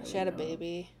know of, but... She had a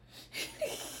baby.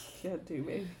 She had 2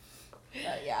 babies.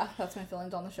 Yeah, that's my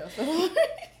feelings on the show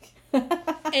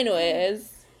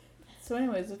Anyways. So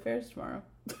anyways, the fair's tomorrow.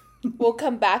 We'll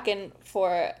come back in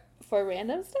for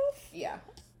random stuff? Yeah.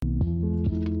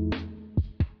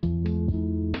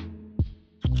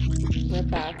 We're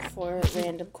back for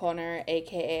Random Corner,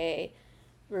 aka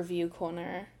Review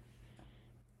Corner.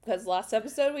 Because last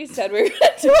episode we said we were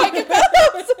going to talk about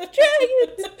House of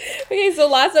Dragons. Okay, so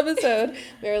last episode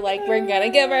we were like, we're going to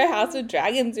give our House of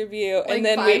Dragons review. And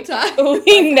then we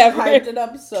never hyped it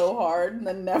up so hard and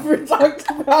then never talked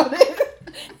about it.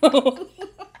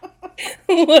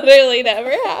 Literally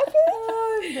never happened.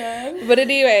 Oh, God. But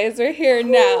anyways, we're here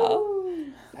now.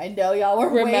 I know y'all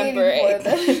were waiting for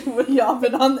this. Y'all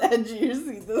been on the edge of your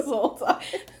seat this whole time.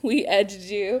 We edged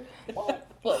you. Oh,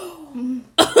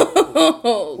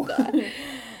 God.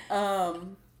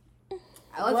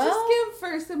 Let's just give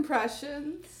first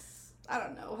impressions. I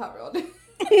don't know how we'll do.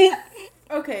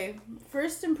 Okay,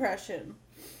 first impression.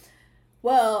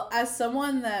 Well, as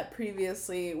someone that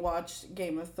previously watched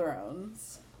Game of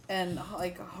Thrones and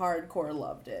like hardcore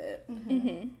loved it,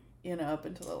 you know, up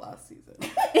until the last season.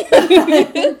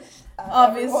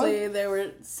 Obviously, there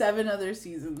were 7 other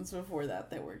seasons before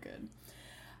that were good.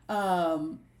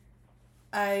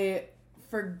 I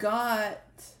forgot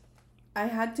I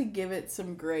had to give it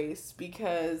some grace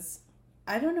because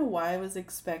I don't know why I was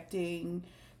expecting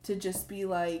to just be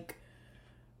like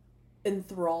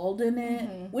enthralled in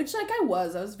it, which like I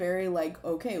was very like,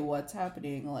 okay, what's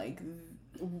happening? Like,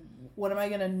 what am I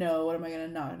gonna know? What am I gonna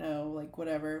not know? Like,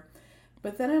 whatever.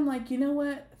 But then I'm like, you know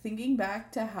what? Thinking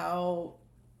back to how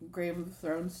Game of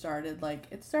Thrones started, like,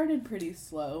 it started pretty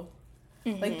slow.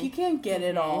 Like, you can't get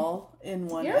it all in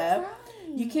one ep.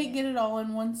 You can't get it all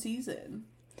in one season.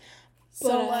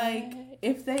 So, like,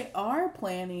 if they are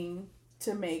planning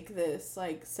to make this,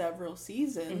 like, several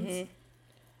seasons,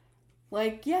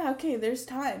 like, yeah, okay, there's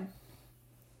time.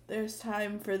 There's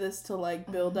time for this to,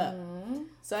 like, build up.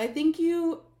 So I think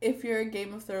if you're a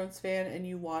Game of Thrones fan and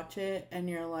you watch it and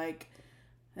you're like,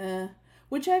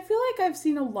 which I feel like I've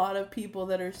seen a lot of people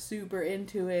that are super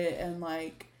into it and,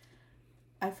 like,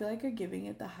 I feel like are giving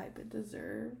it the hype it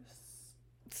deserves.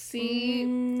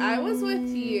 See, I was with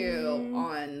you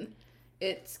on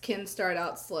it can start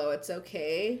out slow, it's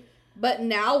okay. But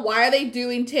now, why are they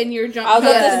doing 10-year jump cuts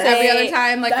every other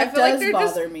time? Like, I feel like they're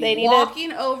just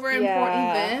walking over important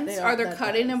events, or they're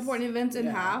cutting important events in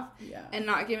half and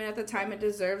not giving it the time it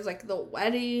deserves. Like, the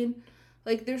wedding.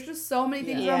 Like, there's just so many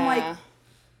things where I'm like,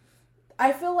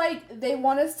 I feel like they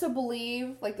want us to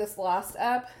believe, like, this last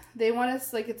ep, they want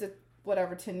us, like, it's a,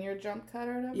 whatever, 10-year jump cut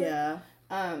or whatever. Yeah.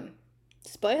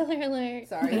 Spoiler alert.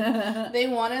 Sorry. They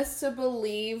want us to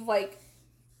believe, like,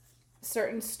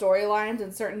 certain storylines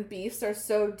and certain beefs are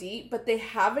so deep, but they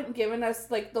haven't given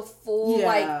us, like, the full,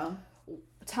 like,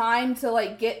 time to,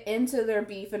 like, get into their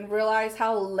beef and realize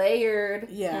how layered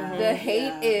the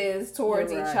hate is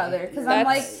towards each other. Because I'm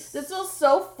like, this feels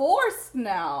so forced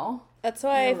now. That's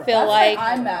why I feel like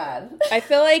I'm mad. I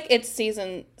feel like it's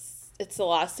the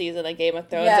last season of Game of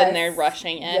Thrones and they're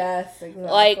rushing it. Yes, exactly.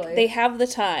 Like, they have the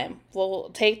time. We'll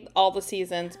take all the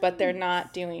seasons, but they're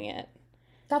not doing it.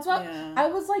 That's what I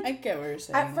was like. I get what you're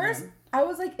saying. At first, I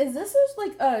was like, is this just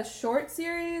like a short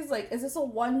series? Like, is this a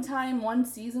one-time,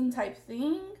 one-season type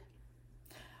thing?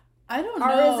 I don't know.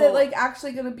 Or is it like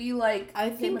actually going to be like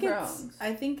Game of Thrones?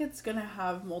 I think it's going to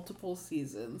have multiple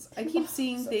seasons. I keep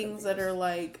seeing things that are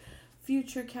like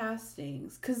future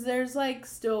castings. Because there's like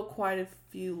still quite a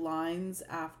few lines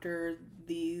after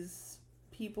these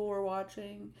people were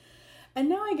watching. And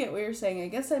now I get what you're saying. I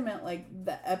guess I meant, like,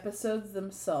 the episodes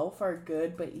themselves are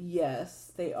good, but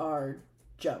yes, they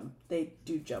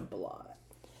do jump a lot.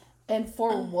 And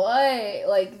for what?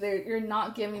 Like, you're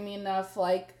not giving me enough,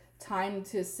 like, time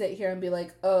to sit here and be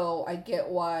like, oh, I get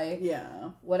why.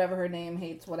 Yeah. Whatever her name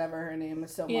hates whatever her name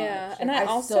is so much. Yeah, and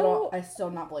I still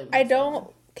not believe I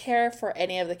don't care for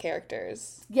any of the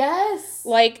characters. Yes.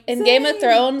 Like, in Same. Game of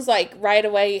Thrones, like, right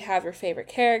away you have your favorite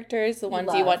characters, the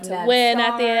ones you want to Ned win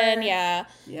Stark. at the end. Yeah.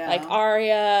 Like,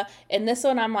 Arya. In this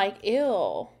one, I'm like,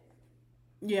 ew.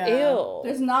 Yeah. Ew.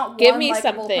 There's not one Give me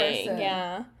likable something. person.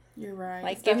 Yeah. You're right.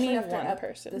 Like, Especially give me after one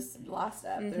person. This last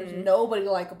ep, Mhm. there's nobody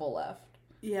likable left.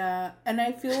 Yeah, and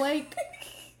I feel like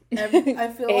I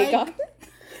feel like Aegon.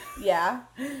 Yeah.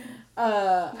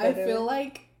 I feel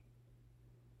like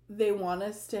they want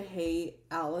us to hate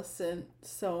Alicent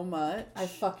so much. I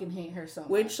fucking hate her so much.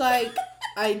 Which, like,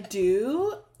 I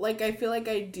do. Like, I feel like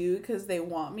I do because they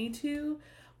want me to.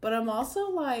 But I'm also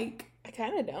like, I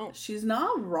kind of don't. she's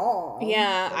not wrong.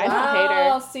 Yeah, I don't hate her.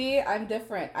 Wow, see, I'm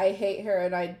different. I hate her,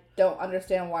 and I don't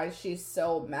understand why she's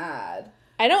so mad.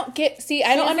 I don't get. See,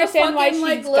 I don't She's a understand why fucking,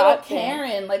 she's little got there.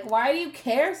 Karen. Like, why do you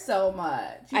care so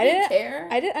much? You I didn't care.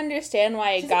 I didn't understand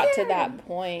why it She's a got to Karen. that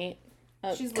point.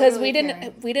 She's Because literally we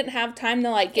Karen. didn't have time to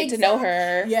like get to know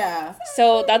her. Yeah.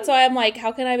 So that's why I'm like,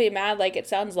 how can I be mad? Like, it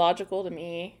sounds logical to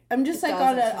me. I'm just It like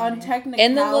does, it's on funny. technicality,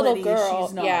 And the little girl,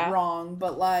 she's not yeah. wrong,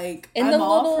 but like And I'm the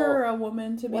all little- for a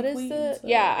woman to be What is queen. the? so-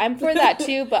 Yeah, I'm for that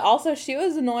too. But also, she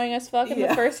was annoying as fuck in the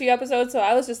Yeah. first few episodes. So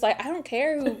I was just like, I don't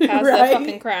care who has Right? the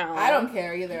fucking crown. I don't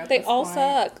care either. At They this all point.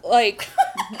 suck. Like,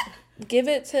 give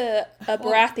it to a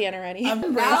Baratheon already.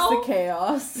 Embrace Now- the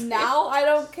chaos. Now I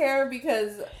don't care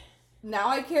because now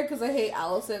I care because I hate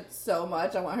Alicent so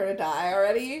much. I want her to die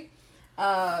already.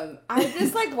 I'm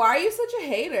just like, why are you such a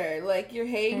hater? Like, you're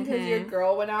hating because your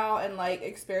girl went out and like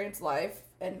experienced life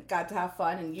and got to have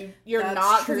fun, and you're That's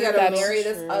not because you true. got to That's marry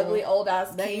this true. ugly old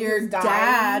ass That king your who's dying.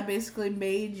 dad basically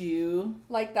made you.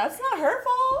 Like, that's not her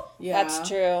fault. Yeah, That's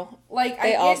true. Like,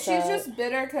 They I all get she's suck. just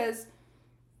bitter because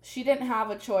she didn't have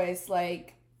a choice.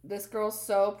 Like, this girl's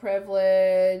so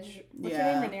privileged. What's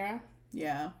Yeah. her name, Rhaenyra?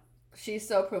 Yeah, She's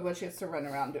so privileged she gets to run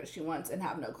around, do what she wants, and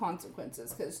have no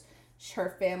consequences because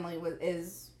her family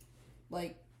is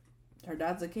like, her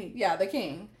dad's a king. yeah, the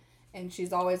king, and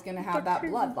she's always gonna have that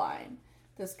bloodline.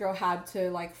 This girl had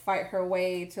to like fight her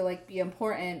way to like be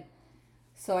important,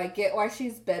 so I get why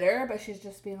she's bitter, but she's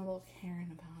just being a little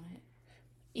Karen about it.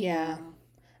 Yeah.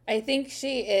 I think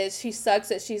she is. She sucks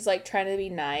that she's like trying to be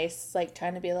nice, like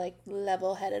trying to be like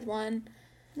level-headed one.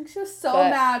 I think she was so But-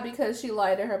 mad because she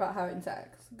lied to her about having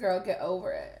sex. Girl, get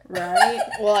over it. Right?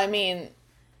 Well, I mean,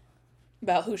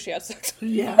 about who she had sex with.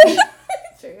 Yeah.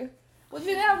 True. Well, she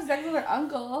didn't have sex with her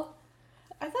uncle.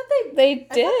 I thought They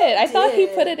did. I thought he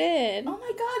did. put it in. Oh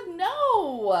my god,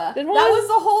 no! Then That why was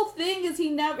the whole thing. Is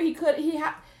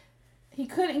he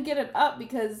couldn't get it up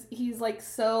because he's like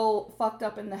so fucked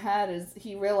up in the head. Is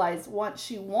he realized once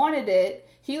she wanted it,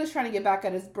 he was trying to get back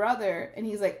at his brother, and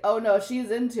he's like, oh no, she's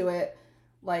into it.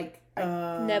 Like,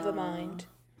 Never mind.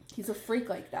 he's a freak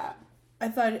like that. I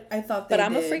thought they But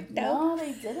I'm a did. freak now. No,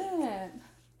 they didn't.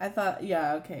 I thought,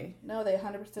 yeah, okay. No, they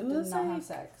 100% did was not have like-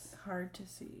 sex. Hard to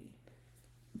see.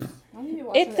 Why don't you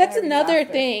watch the That's interviews another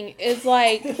after? thing. Is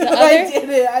like the I other. did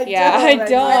it. I Yeah, did it. I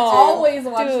don't. I always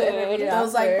watch Dude. the interview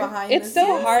Those like after. behind. It's the so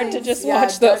scenes hard to things. just Yeah,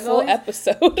 watch the Doug full always-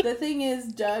 episode. The thing is,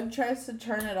 Doug tries to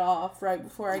turn it off right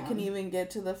before I can even get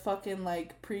to the fucking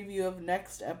like preview of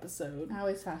next episode. I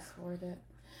always fast forward it.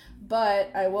 But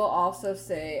I will also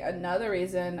say another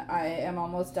reason I am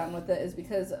almost done with it is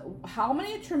because how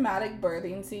many traumatic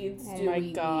birthing scenes Oh do my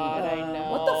we god, need? I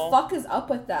know. What the fuck is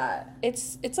up with that?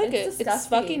 It's like It's it's disgusting.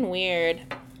 fucking weird.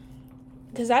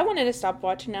 Because I wanted to stop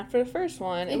watching after the first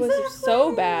one. It was Exactly.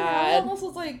 so I bad. almost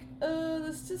was like,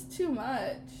 this is just too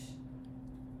much.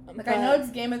 Like, But I know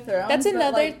it's Game of Thrones. That's but,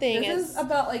 another like, thing This is- is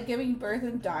about like giving birth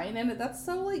and dying in it. That's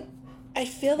so like. I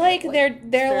feel like they're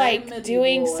Very like medieval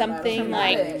doing and I don't something know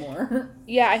like anymore.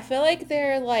 yeah, I feel like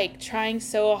they're like trying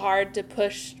so hard to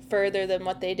push further than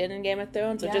what they did in Game of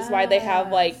Thrones, which is why they have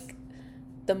Yes. like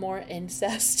the more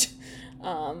incest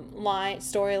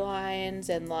storylines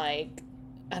and like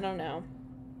I don't know.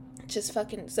 Just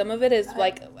fucking some of it is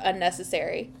like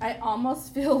unnecessary. I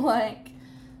almost feel like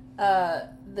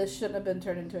this shouldn't have been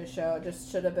turned into a show. It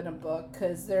just should have been a book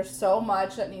because there's so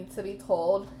much that needs to be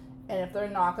told. And if they're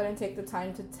not going to take the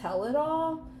time to tell it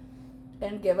all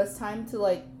and give us time to,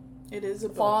 like, It is a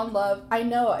book. fall in love. I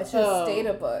know. It should have stayed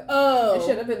a book. Oh. It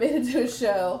should have been made into a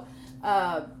show.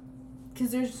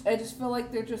 Because I just feel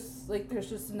like there's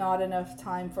just not enough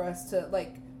time for us to,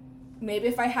 like, maybe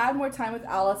if I had more time with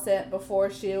Alicent before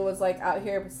she was, like, out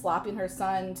here slapping her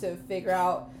son to figure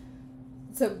out,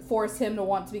 to force him to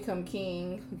want to become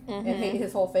king and hate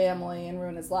his whole family and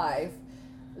ruin his life,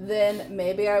 then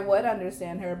maybe I would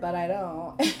understand her, but I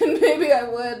don't. And maybe I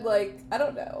would, like, I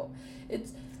don't know.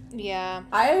 It's, Yeah.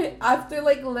 after,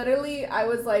 like, literally, I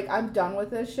was like, I'm done with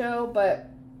this show, but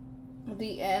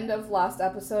the end of last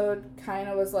episode kind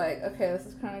of was like, okay, this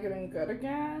is kind of getting good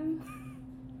again.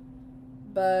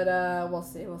 But we'll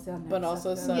see. We'll see how next But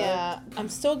also, episode. Yeah, I'm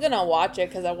still gonna watch it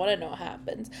because I want to know what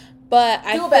happens. But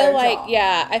I Do a better feel like,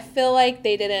 job. I feel like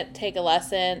they didn't take a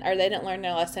lesson, or they didn't learn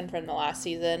their lesson from the last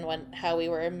season how we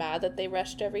were mad that they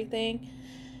rushed everything.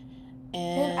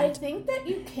 And I think that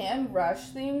you can rush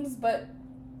things, but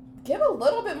give a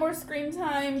little bit more screen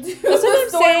time to That's what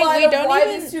the I'm saying. storyline We of don't why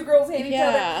even- these two girls hate each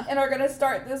Yeah. other and are gonna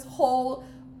start this whole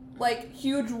like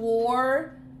huge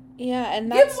war. Yeah,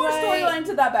 and Give that's more why storyline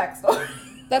to that backstory.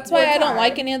 that's why more I don't time.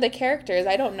 like any of the characters.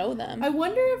 I don't know them. I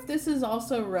wonder if this is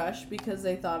also rushed because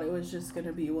they thought it was just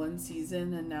gonna be one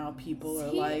season, and now people are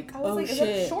See, like, I was "Oh like, is it a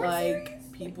shit!" short Like series?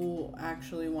 people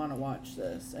actually want to watch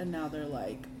this, and now they're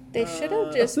like, They should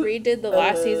have just redid the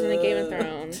last season of Game of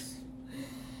Thrones.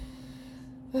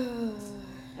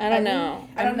 I don't know.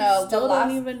 I don't know. Still The last-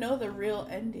 don't even know the real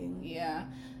ending. Yeah,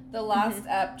 the last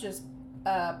ep just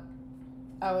I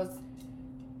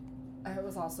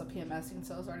was also PMSing,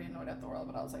 so I was already annoyed at the world,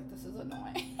 but I was like, this is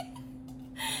annoying.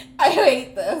 I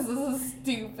hate this. This is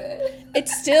stupid.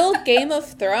 It's still Game of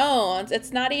Thrones.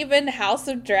 It's not even House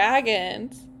of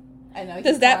Dragons. I know.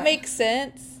 Does that make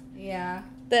sense? Yeah.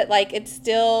 That, like, it's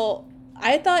still...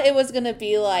 I thought it was going to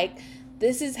be, like,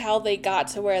 this is how they got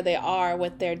to where they are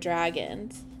with their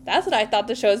dragons. That's what I thought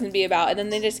the show was going to be about. And then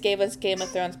they just gave us Game of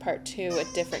Thrones Part 2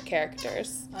 with different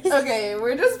characters. Okay,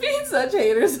 we're just being such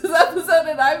haters this episode,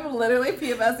 and I'm literally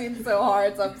PMSing so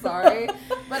hard, so I'm sorry.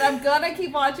 But I'm gonna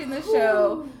keep watching the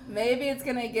show. Maybe it's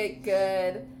gonna get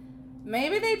good.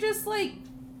 Maybe they just, like,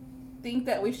 think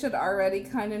that we should already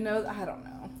kind of know. I don't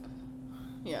know.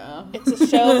 Yeah, It's a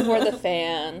show for the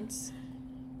fans.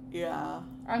 Yeah,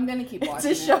 I'm gonna keep it's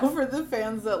watching a show for the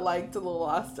fans that liked the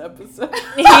last episode,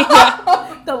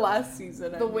 Yeah. the last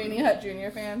season. The Weenie Hut Jr.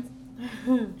 fans.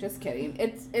 Just kidding.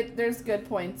 There's good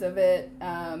points of it,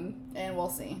 and we'll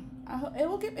see.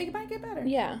 It might get better.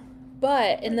 Yeah.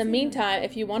 But in the meantime,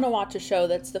 if you want to watch a show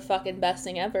that's the fucking best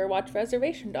thing ever, watch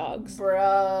Reservation Dogs.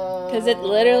 Bro. Because it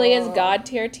literally is God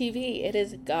tier TV. It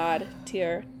is God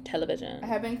tier television. I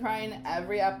have been crying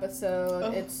every episode.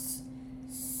 Ugh. It's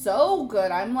so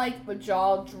good. I'm like my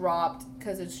jaw dropped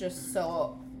because it's just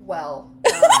so well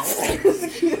done.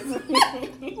 Excuse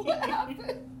me. What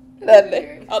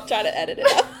happened? I'll try to edit it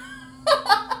out.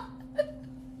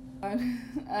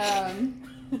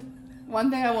 One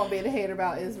thing I won't be a hater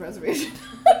about is Reservation.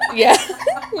 Yeah.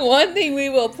 One thing we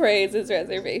will praise is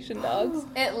Reservation Dogs.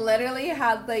 It literally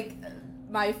had like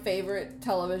my favorite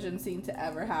television scene to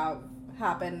ever have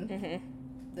happen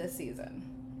Mm-hmm. this season.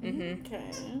 Mm-hmm. Okay.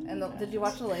 And did you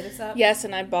watch the latest up? Yes,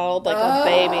 and I bawled like Oh, a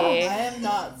baby. I am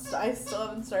not. I still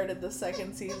haven't started the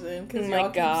second season because Oh my y'all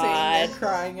keep saying God. they're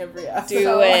crying every episode. Do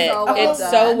So it. well It's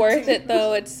done. so worth it,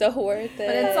 though. It's so worth it.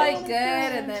 But it's like good,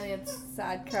 God. and then it's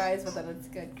sad cries, but then it's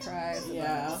good cries. And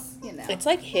Yeah. then it's, you know. It's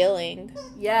like healing.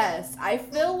 Yes, I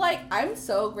feel like I'm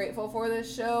so grateful for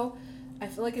this show. I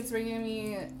feel like it's bringing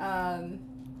me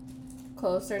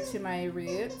closer to my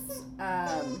roots,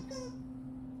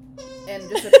 and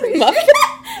just appreciate.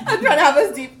 I'm trying to have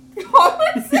this deep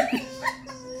conversation.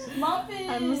 Muffin.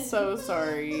 I'm so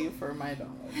sorry for my dog.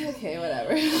 Okay,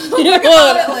 whatever. We'll talk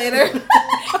about it later.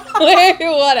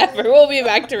 Whatever. We'll be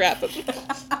back to wrap up.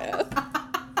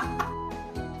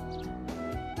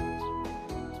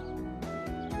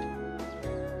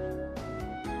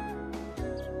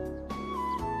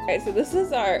 Alright, so this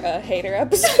is our hater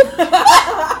episode.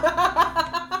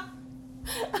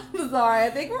 I'm sorry. I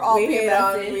think we're all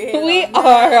PMSing. We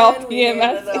are all We hated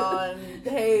PMSing. on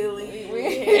Haley. We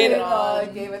hated hated on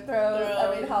on Game of Thrones.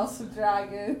 I mean, House of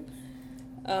Dragons.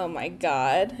 Oh my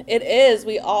god. It is.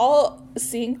 We all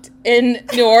synced in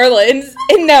New Orleans,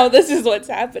 and now this is what's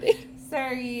happening.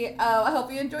 Sorry. I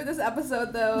hope you enjoyed this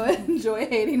episode, though. Enjoy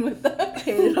hating with us.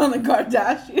 Hated on the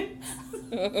Kardashians.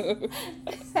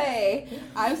 Hey,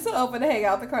 I'm still open to hang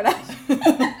out with the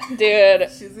Kardashians. Dude,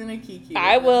 She's gonna kiki.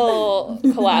 I will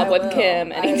collab I with will.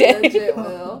 Kim any I day. legit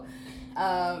will.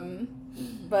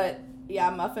 But yeah,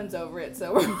 Muffin's over it,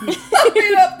 so we're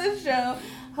wrapping up the show.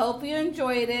 Hope you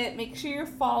enjoyed it. Make sure you're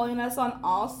following us on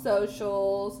all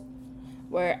socials.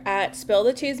 We're at Spill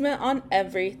the Cheesemint on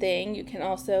everything. You can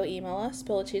also email us,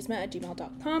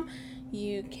 spillthecheesemint@gmail.com.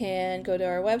 You can go to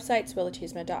our website,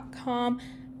 spillthecheesemint.com.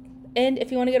 And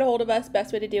if you want to get a hold of us,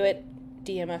 best way to do it,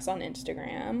 DM us on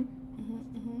Instagram.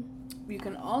 You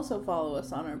can also follow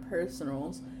us on our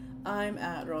personals. I'm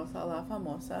at Rosa La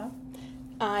Famosa.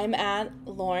 I'm at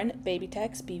Lauren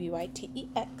Babytex,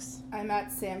 BBYTEX. I'm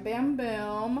at Sam Bam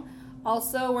Boom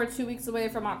Also, we're 2 weeks away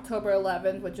from October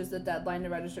 11th, which is the deadline to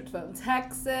register to vote in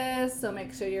Texas. So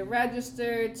make sure you're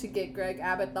registered to get Greg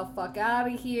Abbott the fuck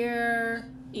out of here.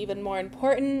 Even more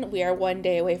important, we are 1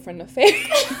 day away from the fair.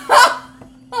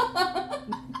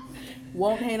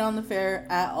 Won't hate on the fair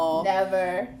at all.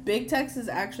 Never. Big Tex is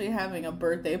actually having a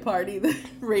birthday party, the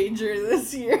Ranger,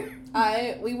 this year.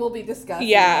 We will be discussing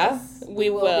this.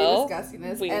 We will be discussing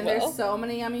this. We and will. There's so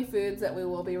many yummy foods that we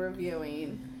will be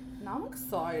reviewing. And I'm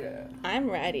excited. I'm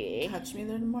ready. Catch me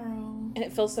there tomorrow. And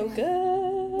it feels so good.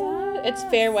 Yes. It's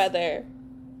fair weather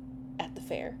at the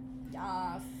fair.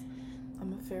 Yes.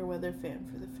 I'm a fair weather fan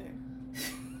for the fair.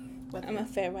 I'm a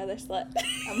fair weather slut.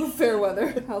 I'm a fair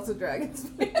weather House of Dragons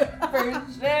fan for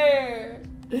sure.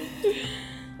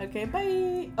 Okay,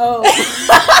 bye. Oh.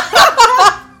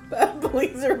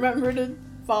 Please remember to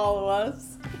follow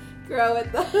us. Grow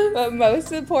with us. But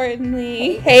most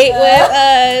importantly, hate with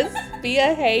us. Be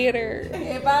a hater.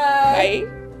 Okay, bye.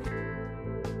 Bye.